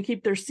magicians want to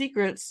keep their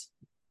secrets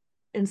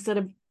instead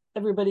of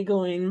everybody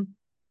going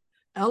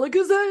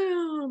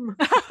Alakazam.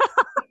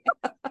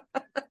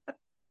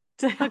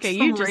 Okay,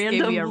 you just gave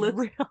me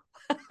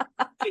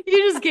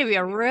you just gave me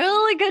a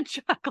really good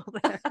chuckle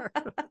there.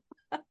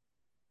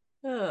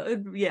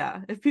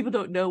 Yeah, if people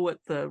don't know what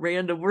the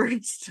random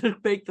words to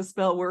make the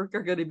spell work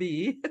are going to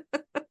be.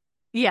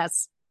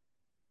 Yes.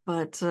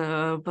 But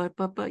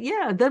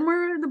yeah, then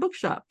we're in the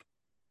bookshop.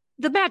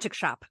 The magic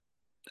shop.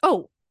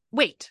 Oh,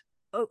 wait.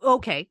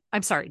 Okay,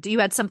 I'm sorry. Do you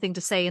had something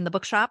to say in the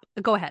bookshop?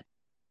 Go ahead.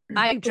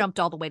 I jumped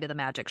all the way to the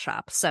magic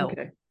shop. So,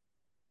 okay.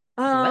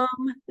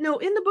 No,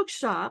 in the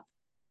bookshop,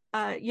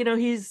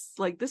 he's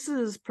like, this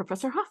is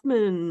Professor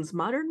Hoffman's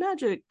modern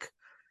magic.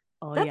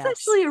 Oh, That's yes.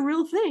 actually a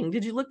real thing.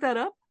 Did you look that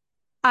up?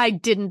 I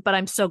didn't, but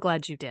I'm so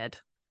glad you did.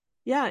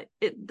 Yeah,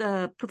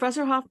 the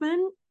Professor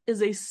Hoffman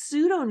is a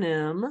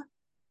pseudonym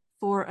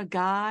for a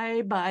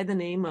guy by the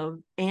name of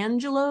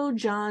Angelo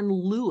John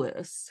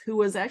Lewis, who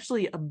was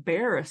actually a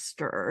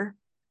barrister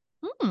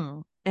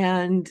Hmm.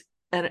 and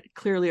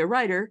clearly a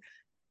writer.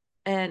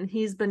 And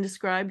he's been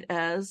described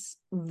as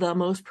the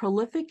most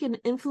prolific and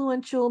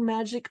influential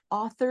magic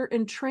author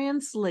and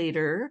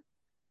translator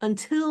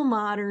until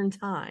modern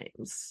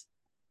times.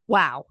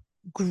 Wow.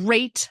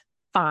 Great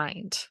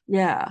find.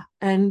 Yeah.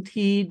 And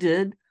he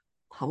did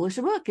publish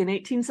a book in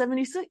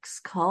 1876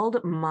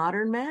 called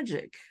Modern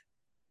Magic.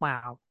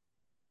 Wow.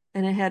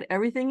 And it had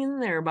everything in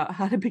there about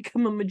how to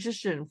become a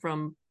magician,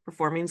 from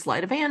performing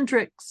sleight of hand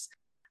tricks,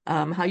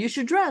 how you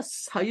should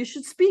dress, how you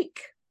should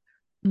speak.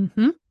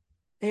 Mm-hmm.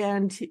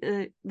 And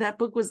that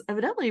book was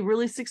evidently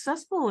really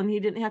successful, and he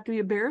didn't have to be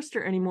a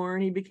barrister anymore,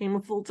 and he became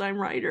a full-time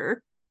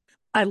writer.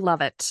 I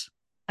love it.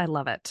 I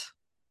love it.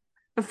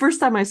 The first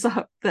time I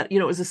saw that,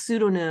 it was a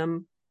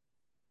pseudonym,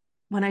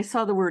 when I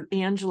saw the word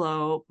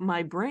Angelo,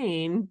 my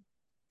brain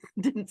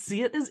didn't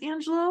see it as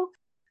Angelo,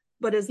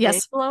 but as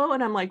Yes. Anglo.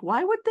 And I'm like,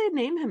 why would they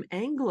name him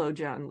Anglo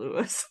John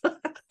Lewis?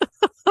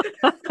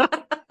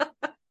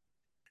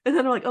 And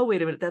then I'm like, oh,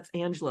 wait a minute, that's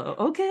Angelo.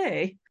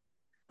 Okay.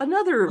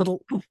 Another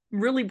Little.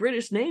 really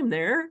British name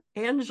there,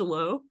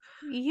 Angelo.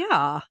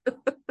 Yeah.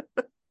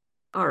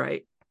 All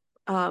right.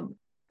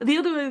 The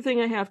other thing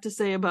I have to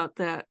say about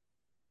that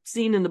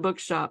scene in the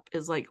bookshop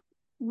is, like,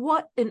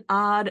 what an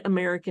odd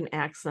American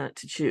accent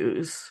to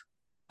choose.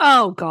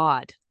 Oh,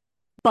 God.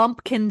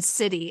 Bumpkin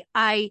City.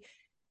 I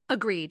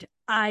agreed.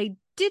 I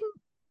didn't.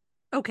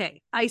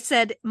 Okay. I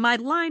said my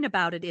line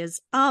about it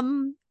is,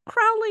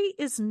 Crowley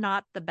is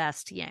not the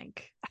best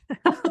Yank.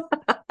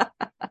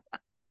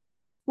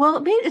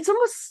 Well, it's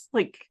almost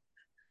like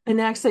an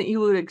accent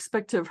you would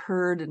expect to have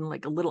heard in,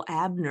 like, a Little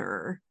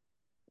Abner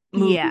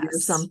movie or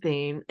Yes.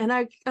 something. And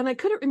I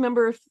couldn't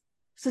remember if,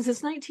 since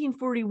it's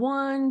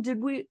 1941,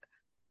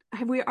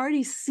 have we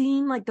already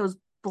seen, like, those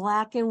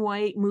black and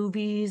white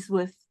movies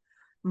with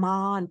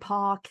Ma and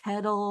Pa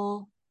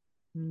Kettle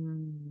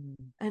and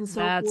so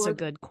That's a forth?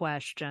 good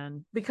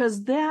question.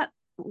 Because that,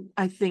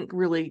 I think,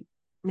 really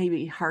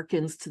maybe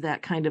harkens to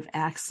that kind of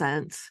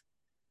accent.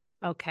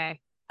 Okay.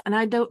 And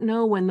I don't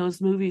know when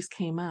those movies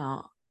came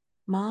out.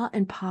 Ma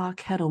and Pa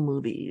Kettle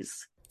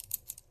movies.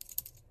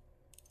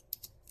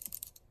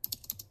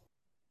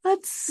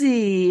 Let's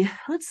see.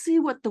 Let's see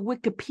what the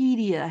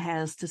Wikipedia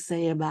has to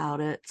say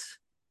about it.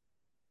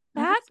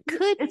 That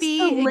could It's the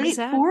be late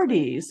exactly.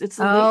 40s. It's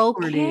the late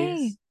Okay.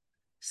 40s.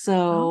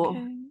 So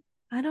Okay.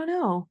 I don't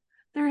know.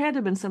 There had to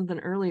have been something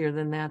earlier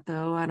than that,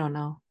 though. I don't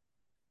know.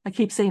 I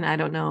keep saying I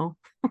don't know.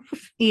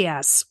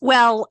 Yes.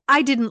 Well,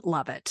 I didn't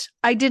love it.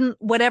 I didn't,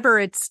 whatever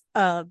it's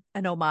an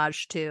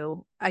homage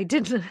to. I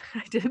didn't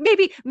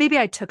maybe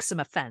I took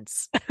some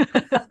offense.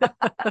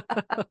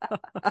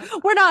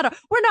 We're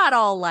not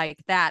all like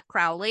that,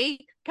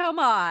 Crowley. Come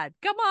on.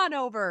 Come on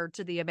over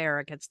to the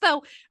Americans.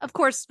 Though, of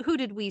course, who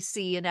did we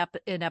see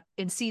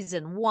in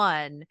season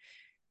 1?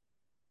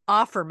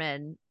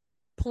 Offerman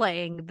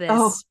playing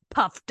Oh, this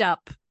puffed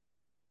up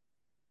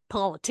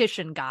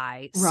politician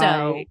guy. So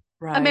right,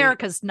 right,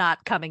 America's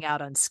not coming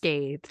out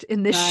unscathed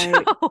in this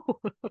right. show.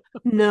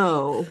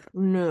 No,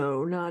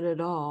 no, not at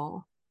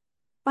all.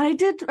 But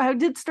I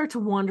did start to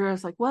wonder. I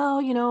was like,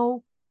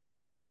 well,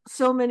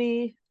 so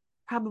many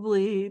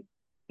probably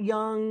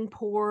young,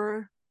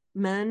 poor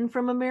men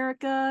from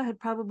America had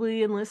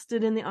probably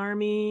enlisted in the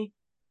army.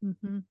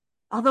 Mm-hmm.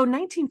 Although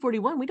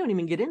 1941, we don't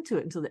even get into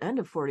it until the end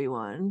of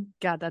 41.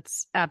 God,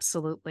 that's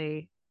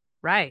absolutely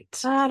right.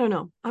 I don't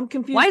know. I'm Why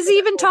confused is by he that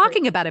even whole thing.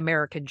 talking about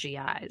American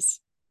GIs?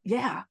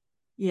 Yeah.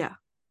 Yeah.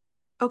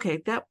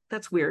 Okay,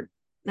 that's weird.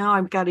 Now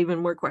I've got even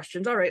more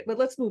questions. All right, but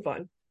let's move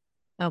on.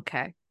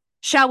 Okay.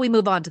 Shall we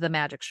move on to the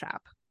magic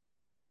shop?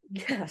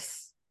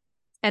 Yes.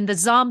 And the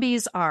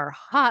zombies are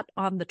hot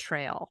on the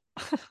trail.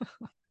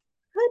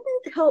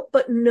 Couldn't help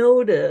but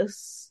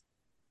notice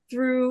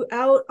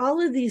throughout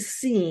all of these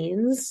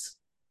scenes,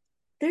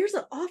 there's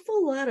an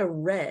awful lot of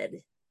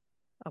red.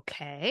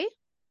 Okay.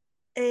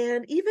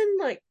 And even,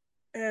 like,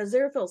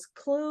 Aziraphale's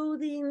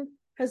clothing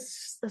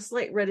has a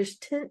slight reddish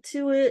tint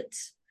to it.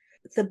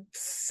 The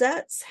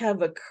sets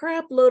have a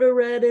crap load of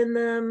red in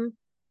them.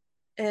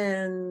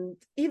 And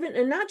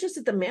not just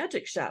at the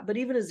magic shop, but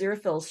even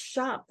Aziraphale's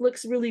shop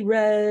looks really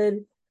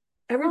red.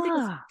 Everything's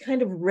Ah,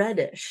 kind of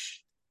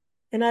reddish.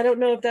 And I don't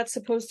know if that's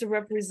supposed to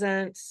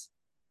represent,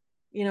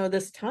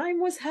 this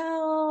time was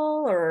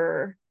hell,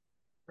 or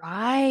hell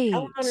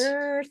on right.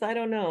 earth. I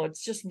don't know.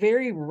 It's just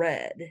very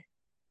red.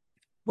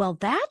 Well,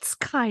 that's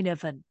kind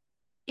of an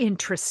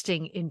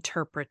interesting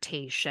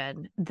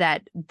interpretation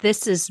that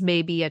this is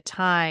maybe a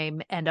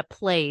time and a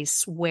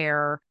place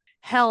where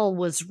hell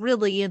was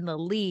really in the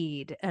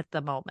lead at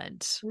the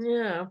moment.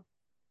 Yeah.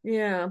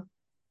 Yeah.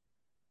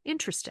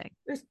 Interesting.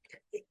 It's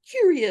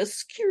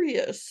curious.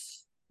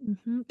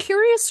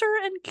 Curiouser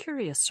and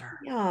curiouser.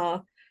 Yeah.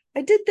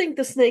 I did think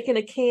the snake in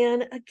a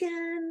can,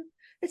 again,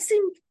 it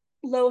seemed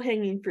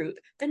low-hanging fruit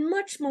and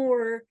much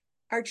more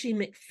Archie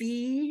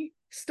McPhee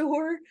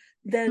store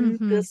than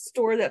Mm-hmm. the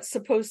store that's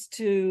supposed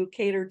to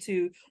cater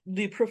to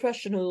the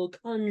professional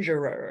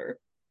conjurer.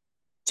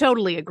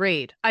 Totally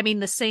agreed. I mean,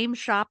 the same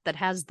shop that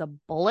has the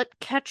bullet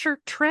catcher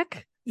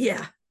trick.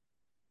 Yeah.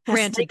 Has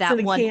Granted, snakes in that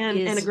a one can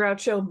and a is,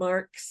 Groucho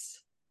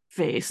Marx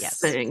face yes.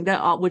 thing,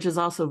 that which is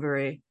also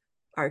very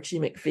Archie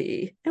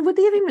McPhee. And would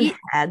they have even E-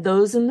 had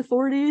those in the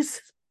 40s?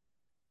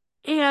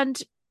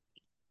 And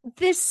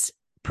this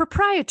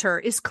proprietor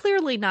is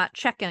clearly not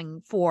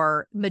checking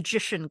for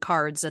magician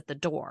cards at the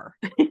door.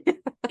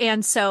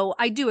 And so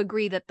I do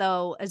agree that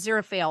though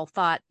Aziraphale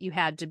thought you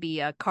had to be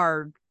a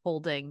card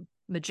holding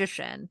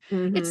magician, it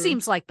Mm-hmm.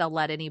 seems like they'll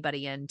let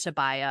anybody in to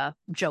buy a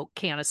joke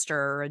canister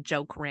or a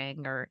joke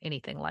ring or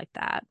anything like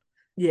that.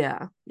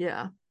 Yeah,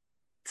 yeah.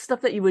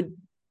 Stuff that you would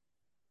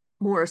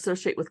more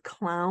associate with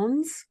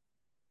clowns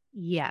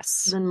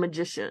Yes. than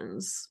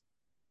magicians.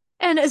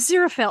 And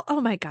Aziraphale, oh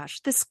my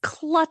gosh, this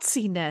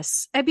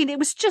klutziness. I mean, it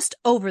was just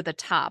over the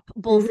top,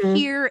 both Mm-hmm.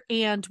 here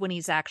and when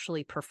he's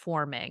actually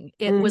performing.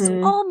 It was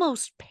Mm-hmm.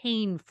 almost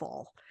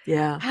painful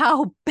Yeah.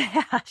 how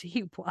bad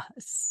he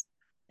was.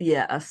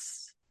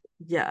 Yes.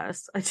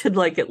 Yes. I did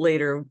like it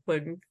later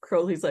when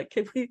Crowley's like,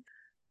 can we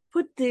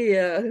put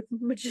the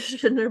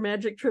magician or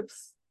magic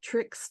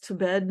tricks to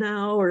bed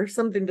now or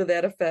something to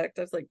that effect?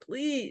 I was like,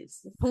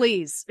 please.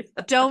 Please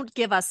don't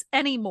give us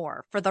any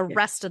more for the Yeah.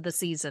 rest of the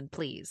season,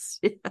 please.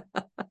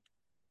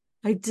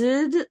 I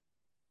did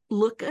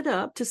look it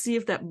up to see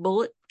if that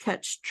bullet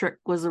catch trick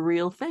was a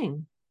real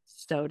thing.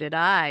 So did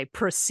I.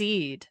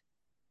 Proceed.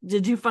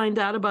 Did you find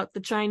out about the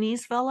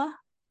Chinese fella?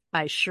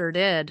 I sure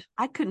did.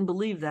 I couldn't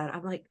believe that.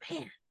 I'm like,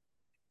 man,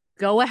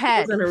 Go it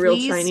ahead, wasn't a real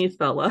please. Chinese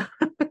fella.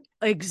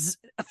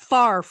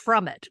 Far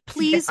from it.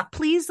 Yeah.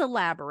 Please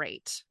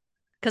elaborate.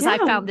 Because I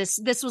Yeah. found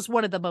this was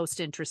one of the most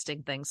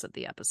interesting things of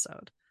the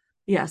episode.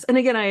 Yes. And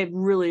again, I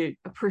really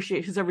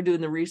appreciate who's ever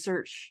doing the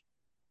research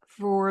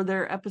for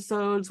their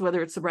episodes,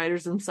 whether it's the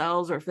writers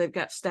themselves or if they've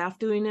got staff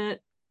doing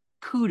it.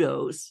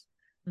 Kudos,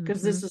 because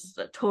Mm-hmm. this is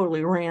a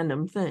totally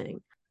random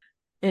thing.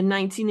 In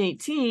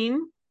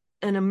 1918,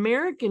 an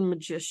American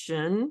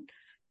magician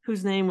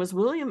whose name was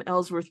William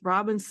Ellsworth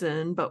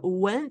Robinson, but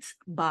went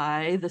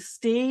by the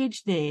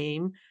stage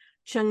name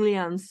Cheng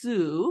Lian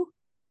Su,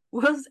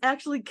 was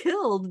actually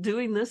killed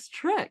doing this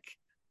trick.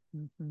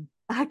 Mm-hmm.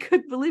 I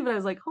couldn't believe it. I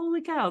was like,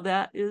 holy cow,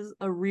 that is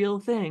a real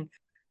thing.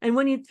 And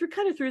when he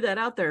kind of threw that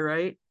out there,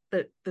 right,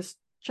 that this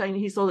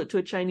Chinese, he sold it to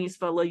a Chinese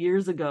fellow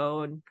years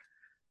ago, and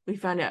we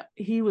found out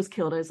he was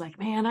killed. I was like,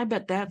 man, I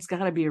bet that's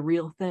got to be a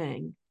real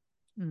thing.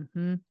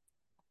 Mm-hmm.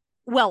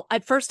 Well,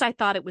 at first I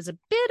thought it was a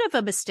bit of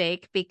a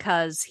mistake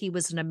because he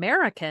was an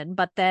American,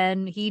 but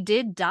then he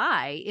did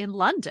die in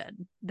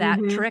London. That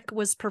Mm-hmm. trick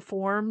was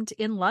performed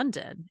in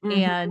London, Mm-hmm.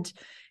 and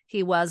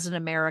he was an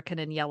American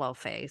in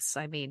yellowface.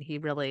 I mean, he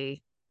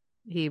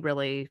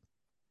really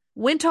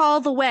went all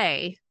the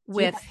way Yeah,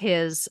 with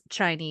his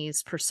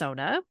Chinese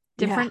persona.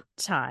 yeah, Different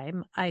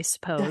time, I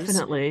suppose.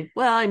 definitely.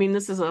 Well, I mean,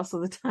 this is also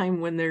the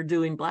time when they're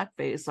doing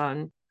blackface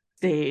on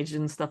stage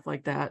and stuff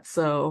like that.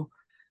 So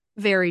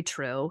Very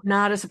true.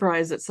 not a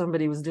surprise that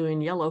somebody was doing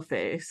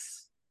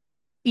yellowface.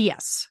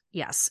 Yes,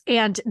 yes.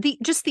 And the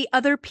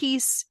other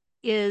piece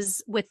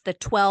is with the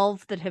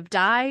 12 that have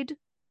died.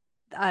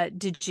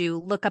 Did you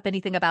look up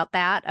anything about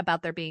that?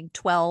 About there being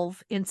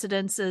 12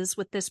 incidences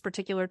with this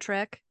particular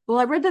trick? Well,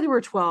 I read that there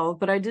were 12,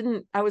 but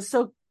I was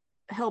so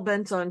hell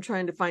bent on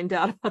trying to find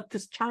out about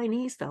this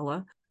Chinese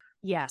fella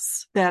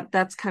Yes. that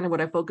that's kind of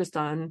what I focused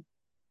on.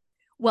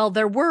 Well,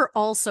 there were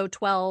also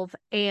 12,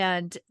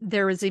 and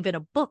there is even a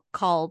book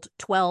called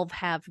 12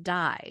 Have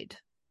Died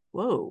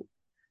Whoa.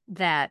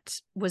 that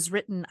was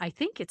written, I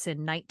think it's in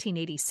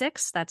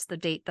 1986. That's the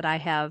date that I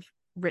have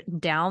written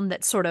down,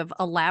 that sort of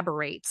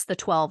elaborates the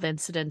 12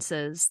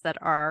 incidences that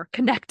are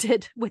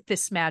connected with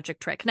this magic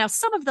trick. Now,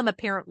 some of them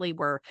apparently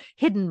were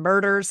hidden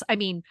murders. I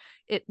mean,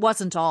 it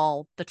wasn't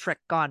all the trick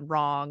gone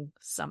wrong,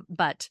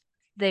 but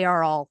they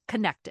are all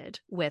connected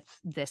with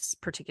this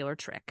particular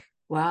trick.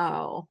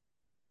 Wow.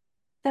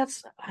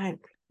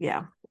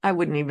 Yeah, I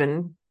wouldn't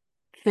even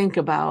think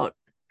about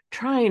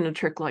trying a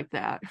trick like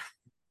that.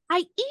 I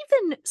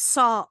even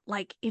saw,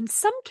 like, in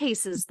some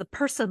cases, the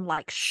person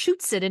like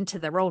shoots it into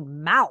their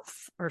own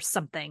mouth or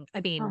something.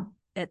 I mean, Oh.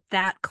 at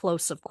that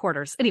close of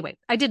quarters. Anyway,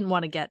 I didn't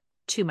want to get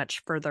too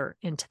much further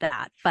into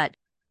that, but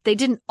they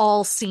didn't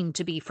all seem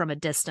to be from a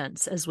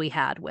distance as we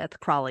had with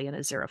Crawley and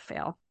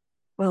Aziraphale.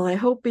 Well, I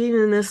hope being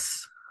in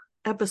this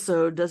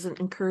episode doesn't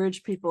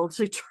encourage people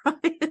to try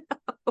it.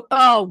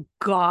 Oh,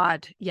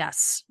 God.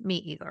 Yes, me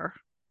either.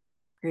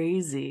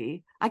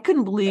 Crazy. I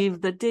couldn't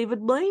believe that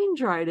David Blaine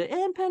tried it,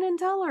 and Penn and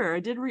Teller. I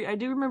do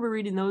remember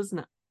reading those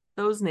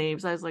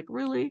names. I was like,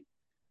 really?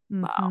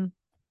 Wow. Mm-hmm.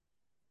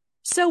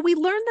 So we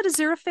learned that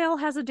Aziraphale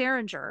has a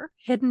derringer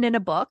hidden in a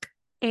book,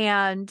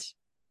 and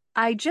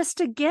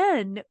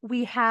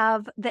we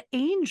have the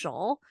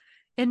angel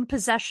in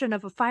possession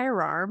of a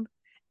firearm,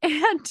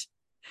 and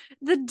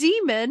the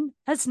demon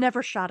has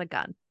never shot a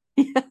gun.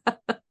 Yeah.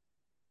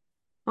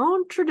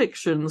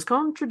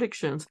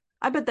 Contradictions.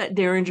 I bet that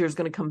Derringer is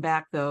going to come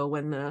back, though,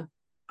 when the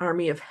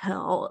Army of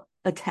Hell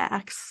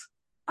attacks.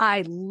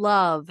 I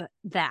love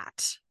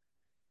that.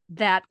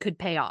 That could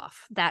pay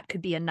off. That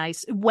could be a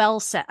nice, well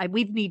set.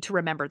 We need to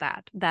remember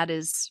that. That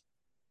is,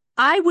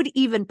 I would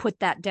even put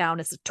that down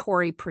as a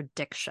Tory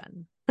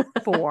prediction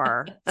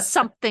for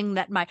something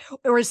that might,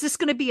 or is this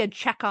going to be a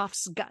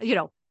Chekhov's gun? You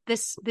know,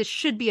 this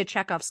should be a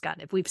Chekhov's gun.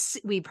 If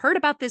we've heard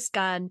about this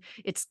gun,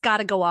 it's got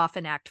to go off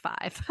in Act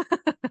 5.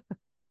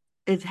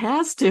 It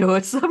has to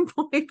at some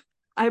point.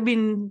 I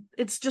mean,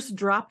 it's just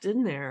dropped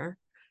in there.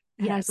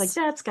 And yes. I was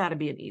like, that's got to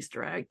be an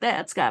Easter egg.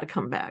 That's got to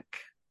come back.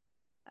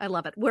 I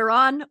love it. We're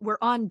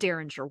on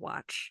Derringer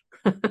watch.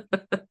 I'm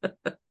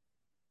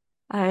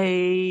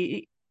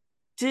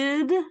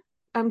sorry,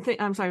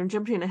 I'm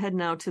jumping ahead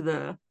now to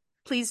the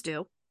please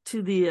do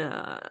to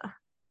the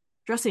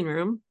dressing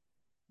room.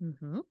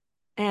 Mm-hmm.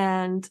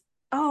 And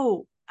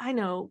I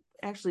know,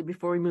 actually,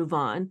 before we move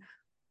on,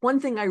 one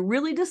thing I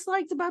really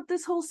disliked about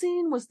this whole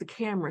scene was the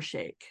camera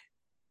shake.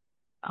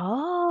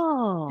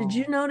 Oh, did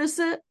you notice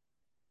it?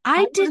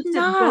 I did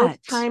not.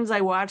 Both times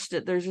I watched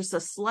it, there's just a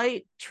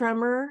slight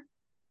tremor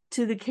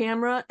to the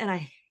camera, and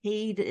I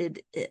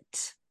hated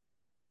it.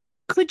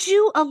 Could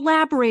you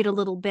elaborate a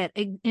little bit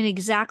in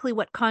exactly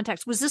what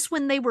context? Was this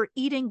when they were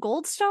eating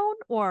Goldstone,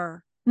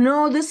 or?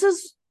 No, this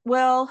is,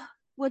 well,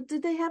 what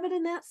did they have it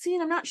in that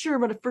scene? I'm not sure,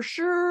 but for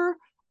sure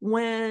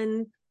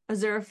when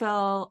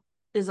Aziraphale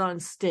is on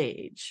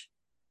stage.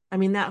 I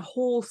mean, that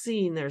whole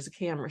scene, there's a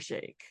camera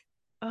shake.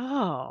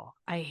 Oh,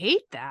 I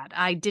hate that.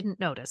 I didn't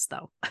notice,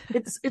 though.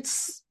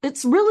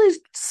 It's really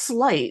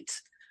slight.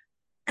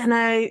 And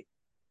I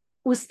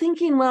was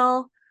thinking,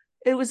 well,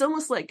 it was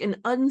almost like an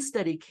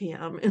unsteady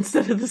cam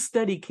instead of the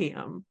steady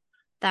cam.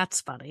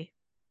 That's funny.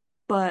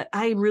 But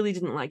I really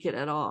didn't like it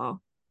at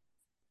all.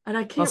 And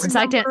I can't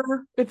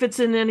remember if it's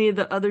in any of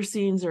the other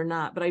scenes or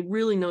not, but I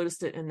really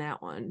noticed it in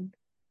that one.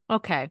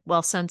 Okay.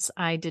 Well, since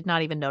I did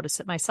not even notice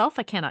it myself,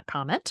 I cannot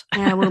comment.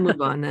 Yeah, we'll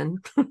move on then.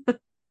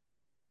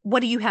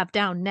 What do you have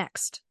down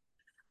next?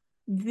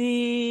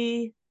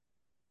 I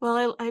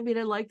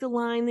like the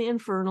line, the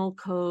Infernal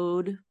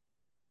Code.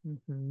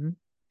 Mm-hmm.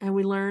 And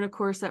we learn, of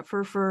course, that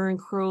Furfur and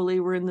Crowley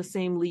were in the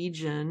same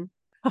legion.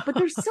 But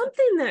there's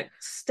something that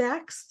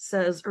Stax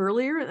says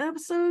earlier in the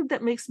episode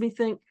that makes me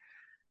think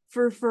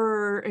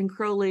Furfur and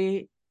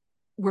Crowley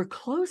were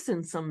close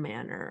in some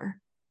manner.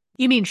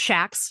 You mean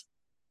Shax?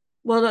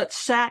 Well, that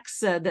Shax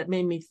said that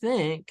made me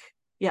think.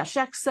 Yeah,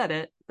 Shax said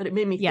it, but it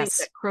made me think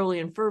that Crowley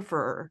and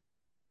Furfur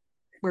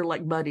were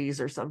like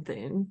buddies or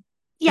something.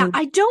 Yeah,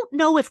 I don't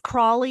know if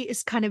Crawley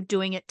is kind of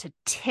doing it to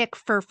tick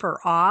Furfur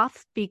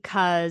off,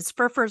 because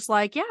Furfur's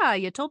like, yeah,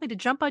 you told me to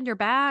jump on your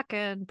back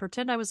and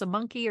pretend I was a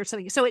monkey or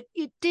something. So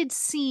it did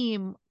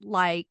seem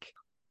like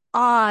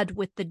odd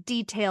with the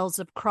details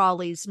of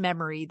Crawley's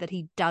memory that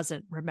he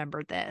doesn't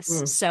remember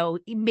this. So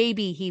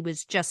maybe he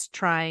was just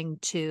trying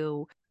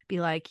to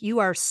be like, you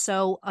are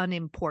so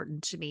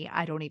unimportant to me,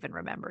 I don't even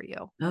remember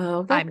you.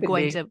 I'm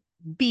going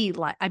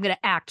to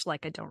act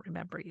like I don't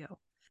remember you.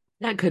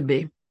 That could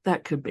be.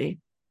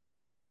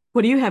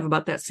 What do you have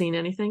about that scene?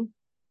 Anything?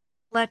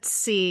 Let's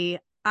see.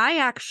 I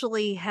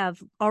actually have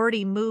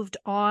already moved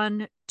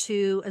on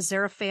to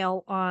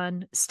Aziraphale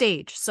on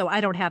stage, so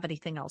I don't have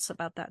anything else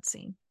about that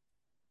scene.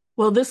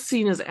 Well, this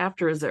scene is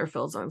after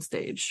Aziraphale's on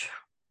stage.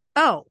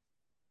 Oh,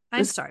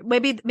 I'm sorry.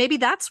 Maybe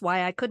that's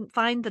why I couldn't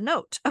find the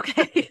note.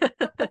 Okay.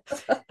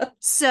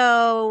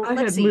 So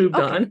let's see. Moved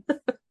on.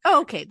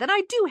 Okay, then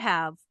I do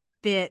have a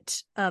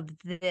bit of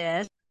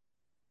this.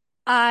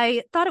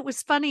 I thought it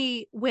was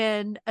funny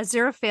when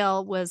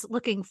Aziraphale was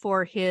looking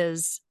for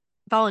his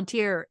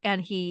volunteer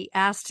and he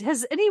asked,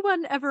 has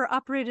anyone ever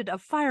operated a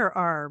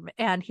firearm?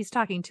 And he's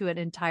talking to an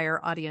entire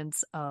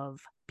audience of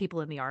people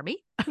in the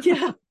army.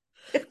 Yeah.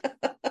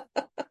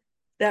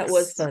 That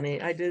was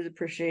funny. I did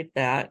appreciate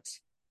that.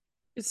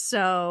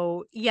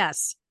 So,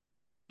 yes.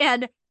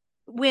 And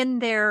when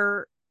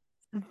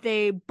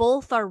they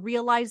both are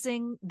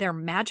realizing their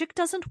magic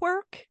doesn't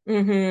work.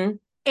 Mm-hmm.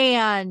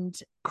 And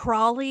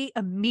Crawley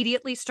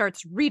immediately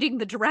starts reading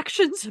the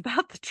directions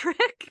about the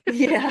trick.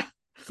 Yeah.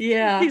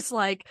 Yeah. He's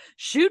like,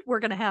 shoot,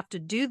 we're going to have to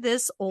do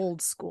this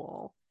old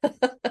school.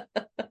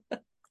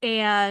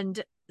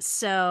 And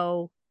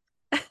so,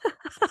 but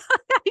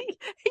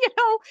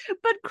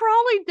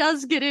Crawley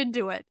does get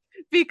into it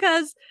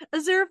because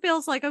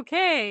Aziraphale's like,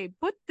 okay,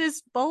 put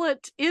this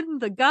bullet in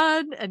the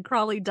gun, and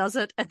Crawley does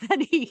it, and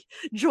then he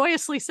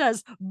joyously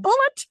says,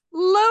 bullet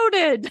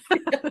loaded.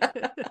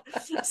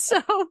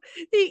 So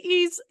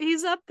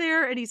he's up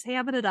there and he's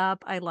hamming it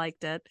up. I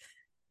liked it.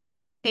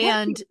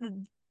 And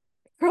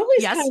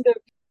Crowley's kind of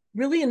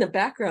really in the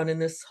background in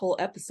this whole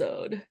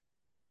episode.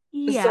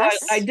 Yes.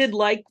 So I did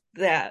like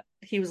that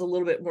he was a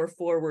little bit more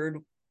forward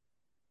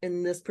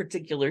in this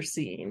particular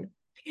scene.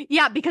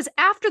 Yeah, because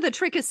after the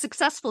trick is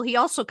successful, he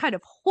also kind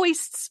of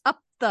hoists up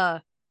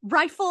the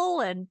rifle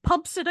and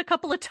pumps it a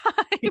couple of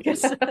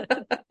times.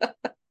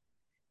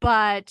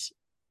 But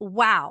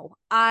wow,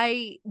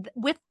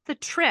 with the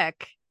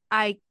trick,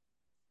 I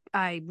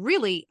I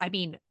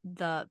mean,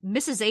 the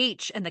Mrs.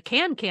 H and the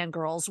Can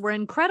girls were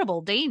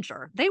incredible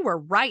danger. They were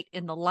right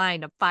in the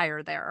line of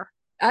fire there.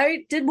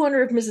 I did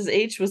wonder if Mrs.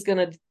 H was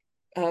going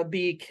to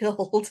be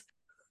killed,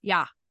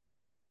 Yeah.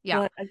 Yeah.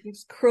 but I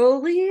guess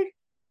Crowley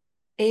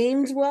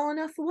aimed well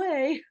enough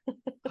away.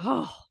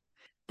 Oh,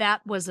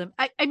 that was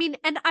I mean,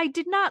 and I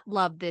did not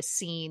love this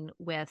scene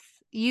with,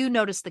 you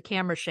noticed the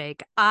camera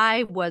shake.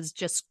 I was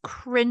just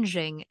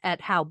cringing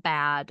at how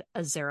bad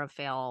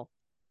Aziraphale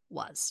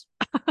was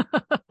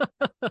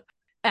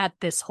at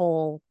this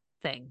whole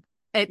thing.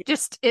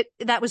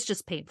 That was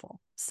just painful.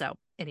 So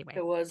anyway.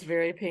 It was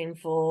very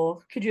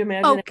painful. Could you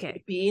imagine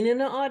Okay. being in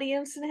the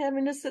audience and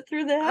having to sit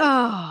through that?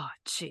 Oh,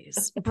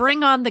 jeez.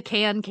 Bring on the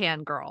can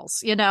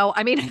girls.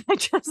 I mean, I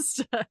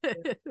just,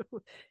 Did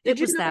it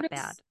you was that bad.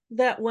 notice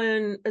that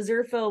when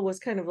Aziraphale was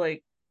kind of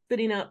like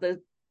spitting out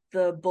the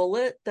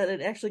bullet, that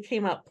it actually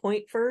came out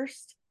point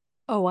first?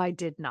 Oh, I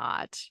did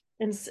not.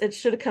 And it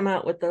should have come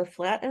out with the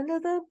flat end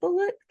of the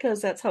bullet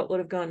because that's how it would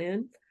have gone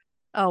in.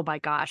 Oh my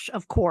gosh,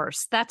 of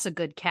course. That's a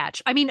good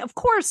catch. I mean, of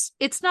course,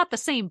 it's not the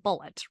same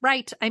bullet,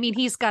 right? I mean,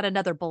 he's got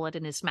another bullet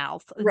in his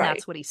mouth, and Right.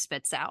 that's what he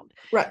spits out.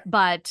 Right.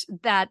 But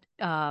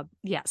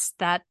yes,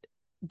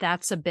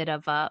 that's a bit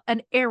of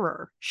an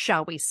error,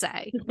 shall we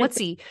say. What's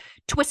he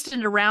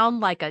twisting around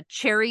like a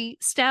cherry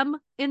stem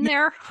in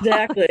there?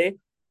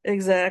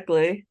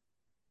 Exactly.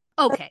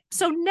 Okay,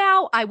 so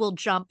now I will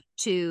jump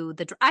to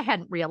I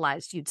hadn't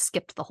realized you'd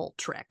skipped the whole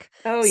trick.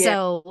 Oh, yeah.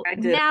 So I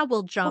did. now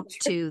we'll jump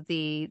to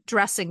the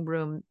dressing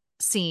room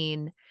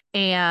scene.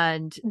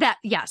 And that,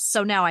 yes,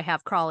 so now I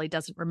have Crawley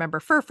doesn't remember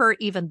Furfur,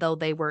 even though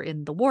they were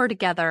in the war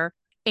together.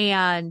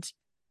 And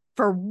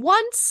for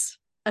once,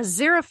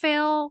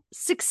 Aziraphale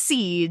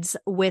succeeds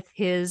with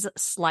his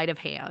sleight of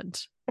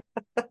hand.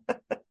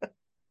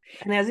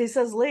 And as he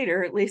says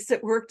later, at least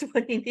it worked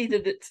when he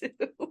needed it to.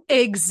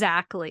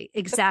 Exactly.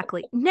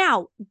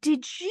 Now,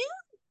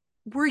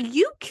 were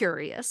you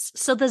curious?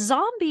 So the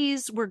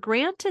zombies were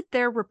granted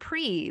their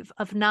reprieve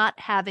of not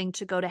having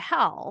to go to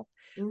hell,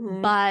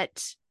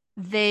 but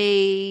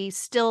they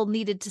still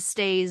needed to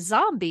stay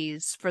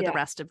zombies for the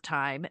rest of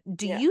time.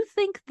 Do you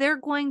think they're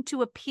going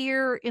to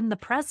appear in the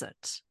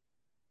present?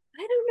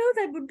 I don't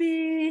know. That would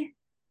be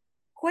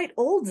quite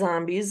old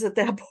zombies at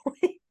that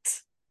point.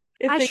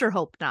 I sure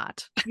hope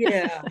not.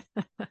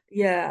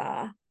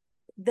 Yeah.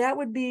 That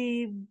would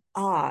be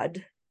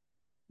odd.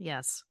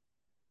 Yes.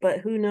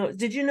 But who knows?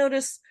 Did you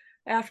notice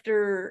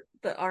after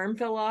the arm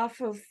fell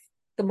off of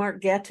the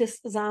Mark Gatiss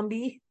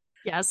zombie?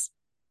 Yes.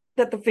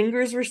 That the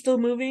fingers were still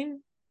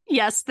moving?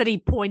 Yes, that he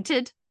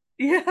pointed.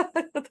 Yeah.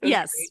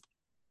 Yes. Great.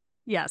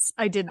 Yes,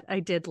 I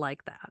did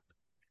like that.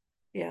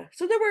 Yeah.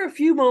 So there were a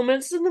few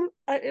moments in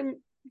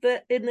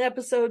the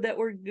episode that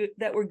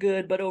were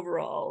good, but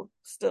overall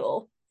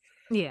still.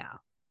 Yeah.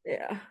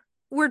 Yeah.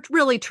 We're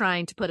really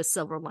trying to put a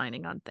silver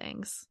lining on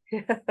things.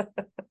 Yeah.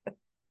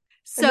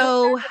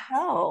 So,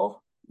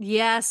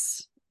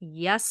 yes,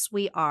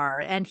 we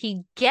are. And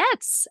he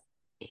gets,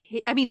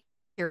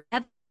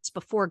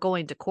 before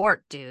going to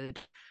court, dude.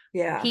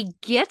 Yeah. He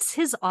gets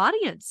his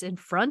audience in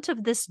front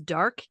of this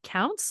dark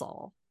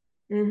council.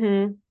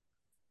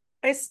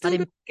 I still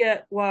don't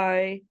get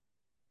why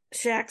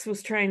Shax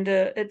was trying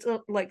to,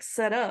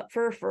 set up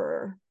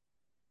Furfur.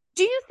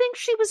 Do you think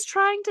she was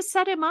trying to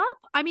set him up?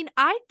 I mean,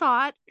 I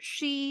thought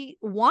she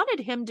wanted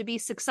him to be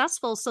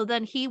successful so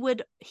then he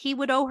would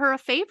owe her a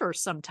favor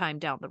sometime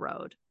down the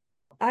road.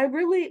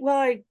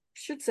 I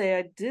should say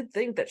I did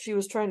think that she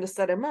was trying to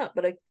set him up,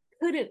 but I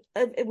couldn't.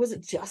 Was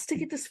it just to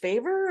get this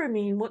favor? I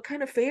mean, what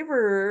kind of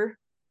favor?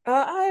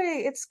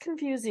 It's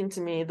confusing to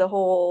me, the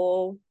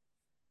whole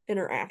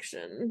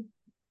interaction.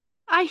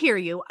 I hear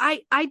you.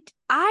 I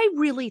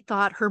really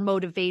thought her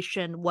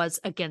motivation was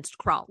against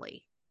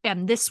Crawley.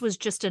 And this was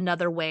just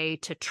another way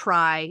to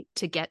try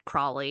to get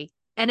Crawley.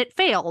 And it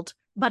failed,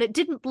 but it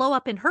didn't blow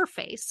up in her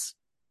face.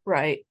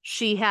 Right.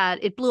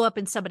 It blew up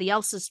in somebody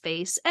else's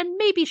face, and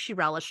maybe she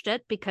relished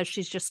it because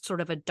she's just sort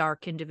of a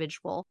dark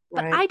individual.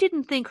 But I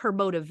didn't think her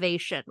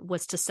motivation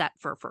was to set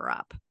Furfur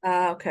up.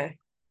 Okay.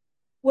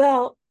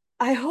 Well,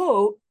 I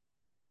hope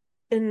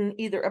in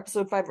either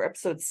episode 5 or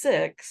episode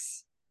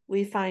 6,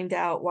 we find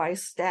out why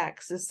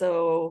Stax is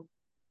so,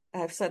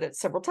 I've said it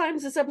several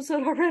times this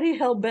episode already,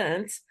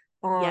 hell-bent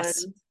on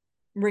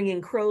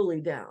bringing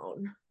Crowley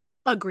down.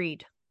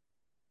 Agreed.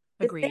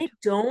 If they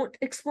don't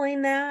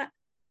explain that,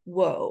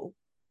 whoa,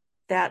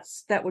 that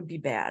would be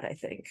bad, I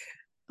think.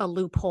 A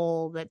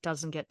loophole that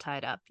doesn't get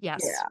tied up.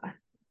 Yes. Yeah.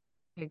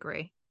 I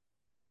agree.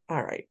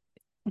 All right.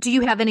 Do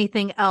you have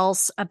anything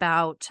else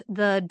about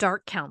the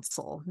Dark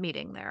Council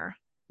meeting there?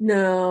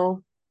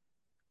 No.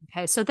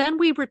 Okay, so then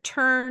we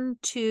return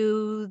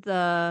to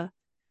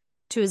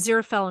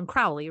Aziraphale and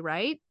Crowley,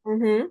 right?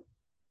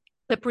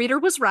 Lip Reader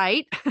was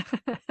right.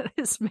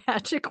 His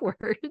magic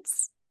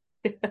words.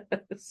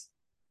 Yes.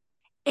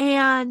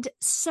 And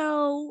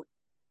so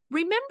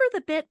remember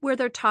the bit where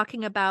they're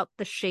talking about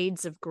the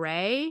shades of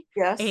gray?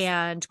 Yes.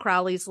 And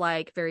Crowley's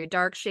like very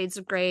dark shades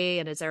of gray,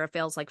 and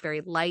Aziraphale's like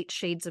very light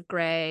shades of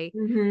gray.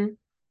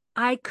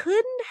 I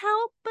couldn't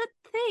help but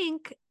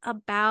think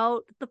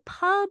about the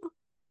pub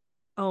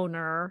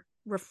owner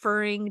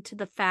referring to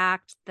the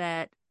fact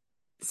that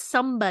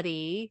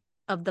somebody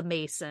of the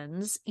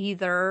Masons,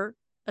 either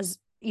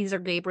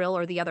Gabriel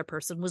or the other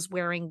person, was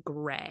wearing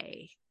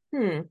gray.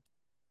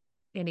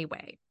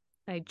 Anyway,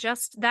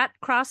 that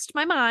crossed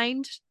my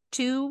mind.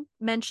 2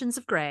 mentions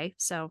of gray.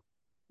 So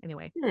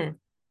anyway,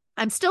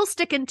 I'm still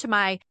sticking to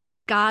my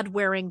God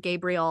wearing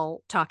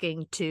Gabriel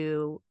talking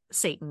to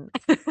Satan.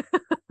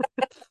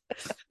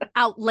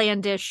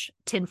 Outlandish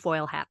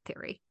tinfoil hat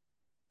theory.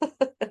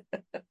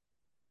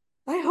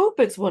 I hope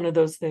it's one of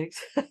those things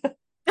that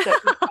we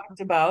talked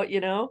about,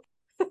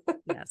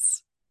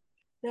 Yes.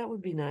 That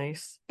would be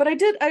nice. But I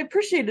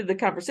appreciated the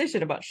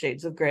conversation about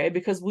shades of gray,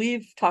 because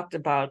we've talked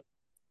about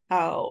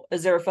how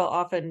Aziraphale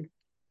often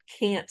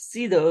can't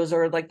see those,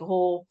 or like the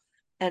whole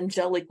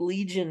angelic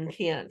legion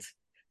can't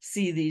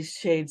see these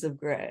shades of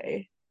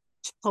gray.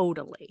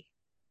 Totally.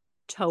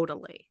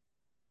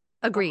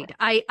 Agreed.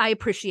 I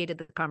appreciated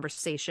the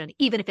conversation,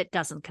 even if it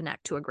doesn't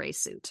connect to a gray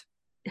suit.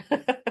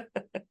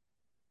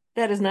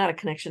 That is not a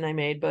connection I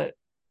made, but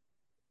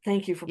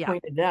thank you for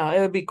pointing it out. It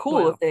would be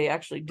cool if they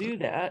actually do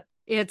that.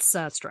 It's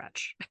a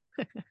stretch.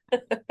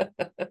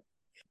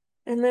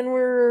 And then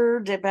we're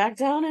back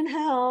down in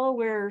hell,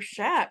 where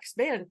Shax,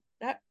 man,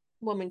 that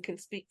woman can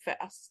speak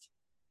fast.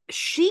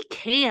 She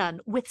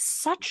can, with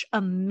such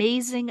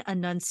amazing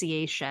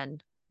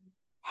enunciation.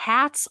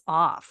 Hats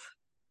off.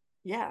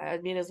 Yeah, I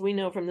mean, as we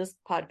know from this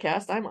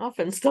podcast, I'm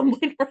often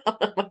stumbling around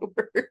on my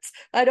words.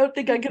 I don't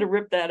think I could have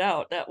ripped that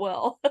out that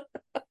well.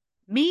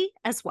 Me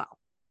as well.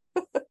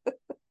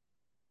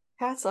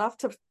 Hats off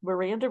to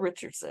Miranda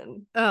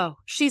Richardson. Oh,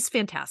 she's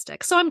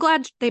fantastic. So I'm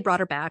glad they brought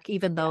her back,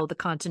 even though the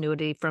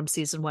continuity from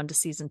season 1 to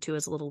season 2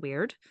 is a little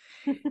weird.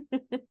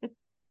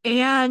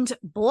 And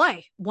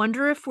boy,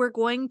 wonder if we're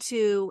going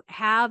to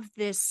have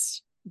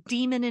this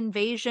demon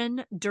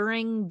invasion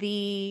during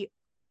the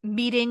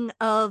meeting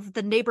of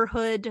the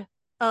neighborhood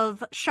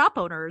of shop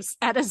owners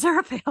at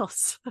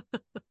Aziraphale's.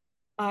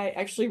 I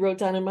actually wrote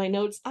down in my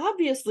notes,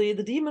 obviously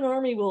the demon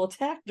army will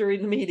attack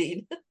during the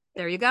meeting.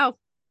 There you go.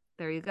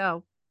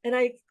 And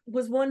I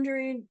was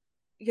wondering,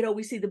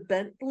 we see the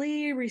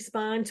Bentley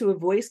respond to a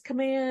voice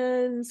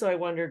command. So I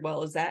wondered,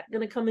 well, is that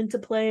going to come into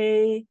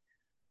play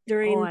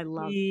during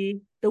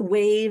the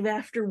wave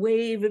after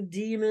wave of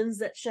demons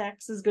that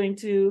Shax is going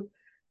to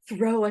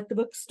throw at the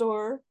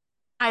bookstore?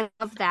 I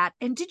love that.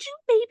 And did you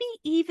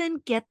maybe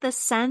even get the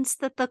sense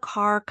that the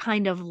car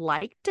kind of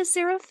liked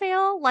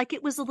Aziraphale? Like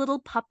it was a little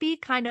puppy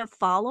kind of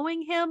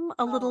following him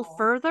a little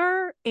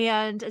further?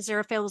 And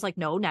Aziraphale was like,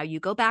 no, now you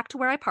go back to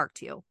where I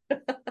parked you.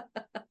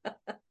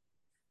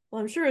 Well,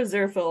 I'm sure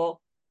Aziraphale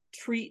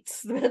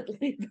treats the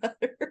Bentley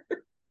better.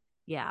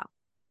 Yeah.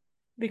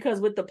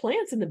 Because with the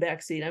plants in the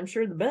backseat, I'm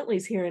sure the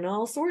Bentley's hearing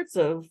all sorts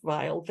of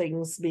vile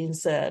things being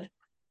said.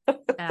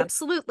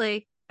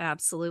 Absolutely.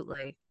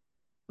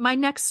 My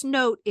next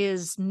note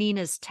is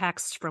Nina's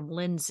text from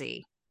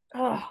Lindsay.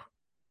 Oh,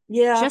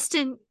 yeah.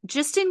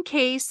 Just in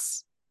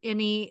case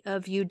any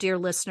of you dear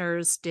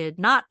listeners did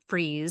not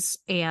freeze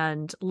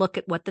and look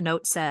at what the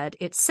note said,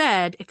 it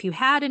said, if you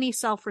had any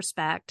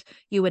self-respect,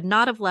 you would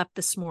not have left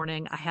this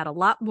morning. I had a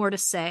lot more to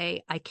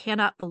say. I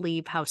cannot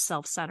believe how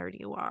self-centered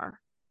you are.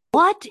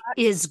 What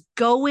is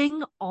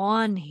going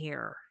on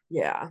here?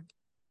 Yeah.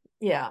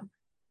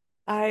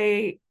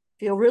 I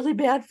feel really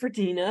bad for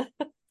Dina.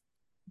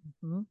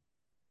 Mm-hmm.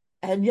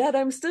 And yet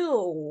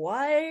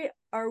why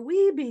are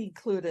we being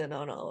clued in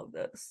on all of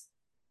this?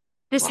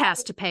 This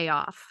has to pay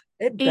off.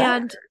 It better.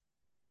 And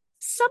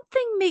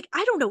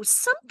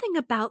something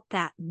about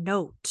that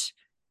note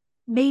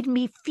made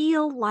me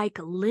feel like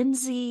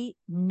Lindsay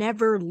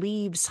never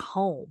leaves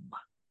home.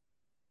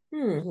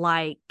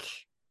 Like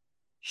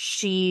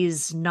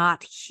she's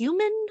not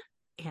human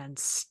and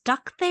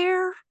stuck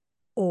there,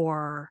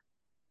 or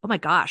oh my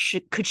gosh,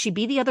 could she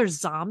be the other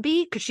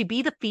zombie? Could she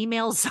be the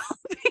female zombie?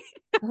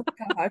 Oh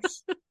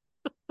gosh.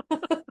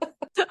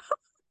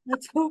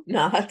 Let's hope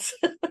not.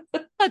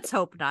 Let's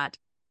hope not.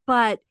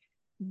 But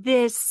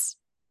this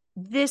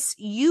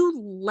you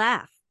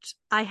left,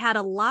 I had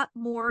a lot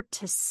more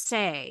to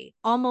say,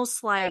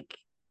 almost like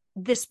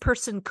this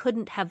person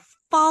couldn't have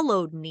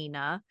followed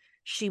Nina.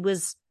 She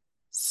was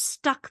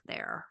stuck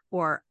there,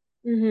 or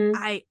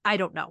I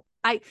don't know.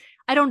 I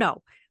don't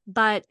know,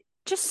 but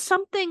just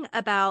something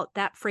about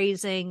that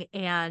phrasing,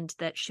 and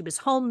that she was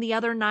home the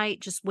other night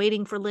just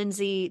waiting for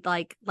Lindsay,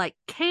 like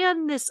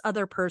can this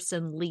other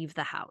person leave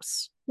the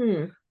house?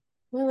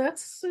 Well,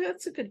 that's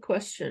a good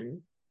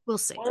question. We'll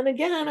see. And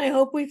again, I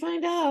hope we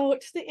find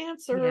out the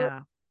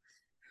answer.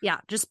 Yeah,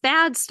 just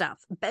bad stuff.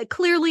 But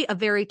clearly a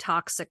very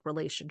toxic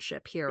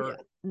relationship here,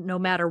 no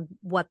matter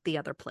what the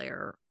other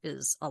player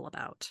is all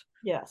about.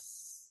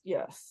 Yes.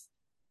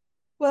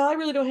 Well, I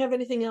really don't have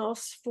anything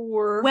else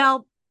for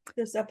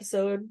this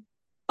episode.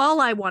 All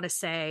I want to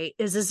say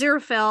is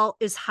Aziraphale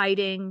is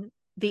hiding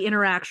the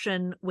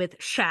interaction with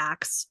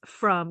Shax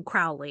from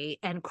Crowley,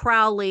 and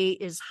Crowley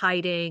is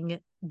hiding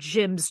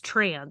Jim's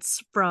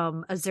trance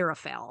from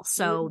Aziraphale.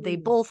 So they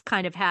both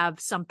kind of have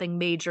something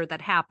major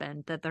that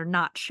happened that they're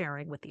not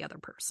sharing with the other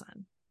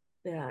person.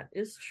 That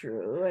is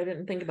true. I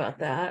didn't think about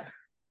that.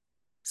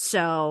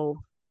 So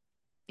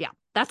yeah,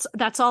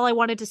 that's all I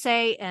wanted to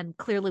say. And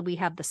clearly we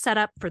have the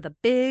setup for the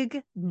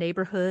big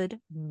neighborhood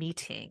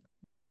meeting.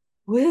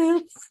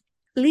 With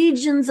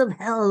legions of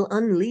hell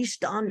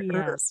unleashed on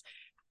Earth.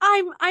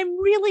 I'm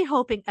really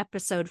hoping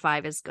episode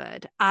 5 is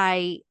good.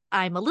 I'm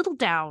a little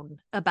down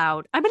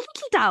about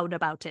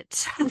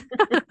it.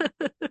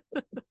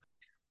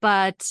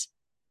 But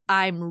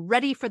I'm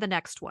ready for the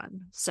next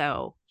one.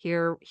 So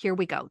here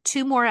we go.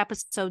 2 more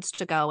episodes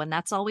to go, and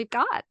that's all we've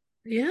got.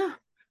 Yeah.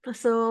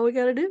 So all we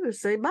got to do is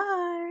say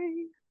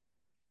bye.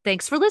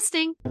 Thanks for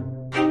listening.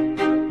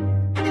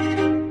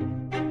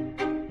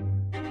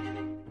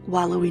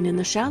 Wallowing in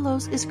the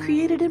Shallows is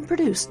created and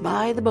produced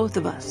by the both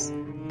of us.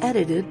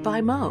 Edited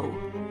by Mo.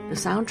 The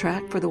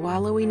soundtrack for the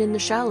Wallowing in the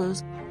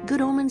Shallows Good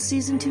Omens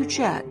Season 2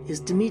 chat is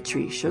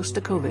Dmitry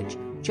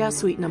Shostakovich, Jazz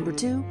Suite No.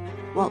 2,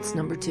 Waltz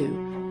No.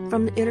 2,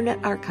 from the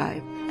Internet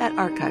Archive at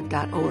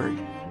archive.org.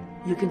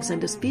 You can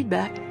send us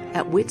feedback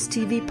at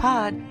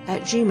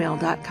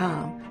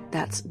witstvpod@gmail.com.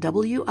 That's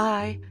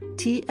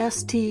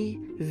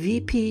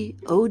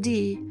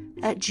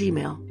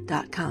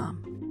WITSTVPOD@gmail.com.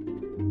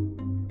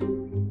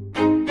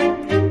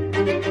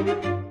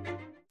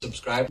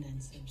 Subscribe. And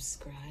then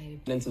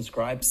subscribe. Then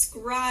subscribe.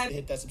 Subscribe.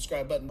 Hit that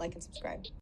subscribe button. Like and subscribe.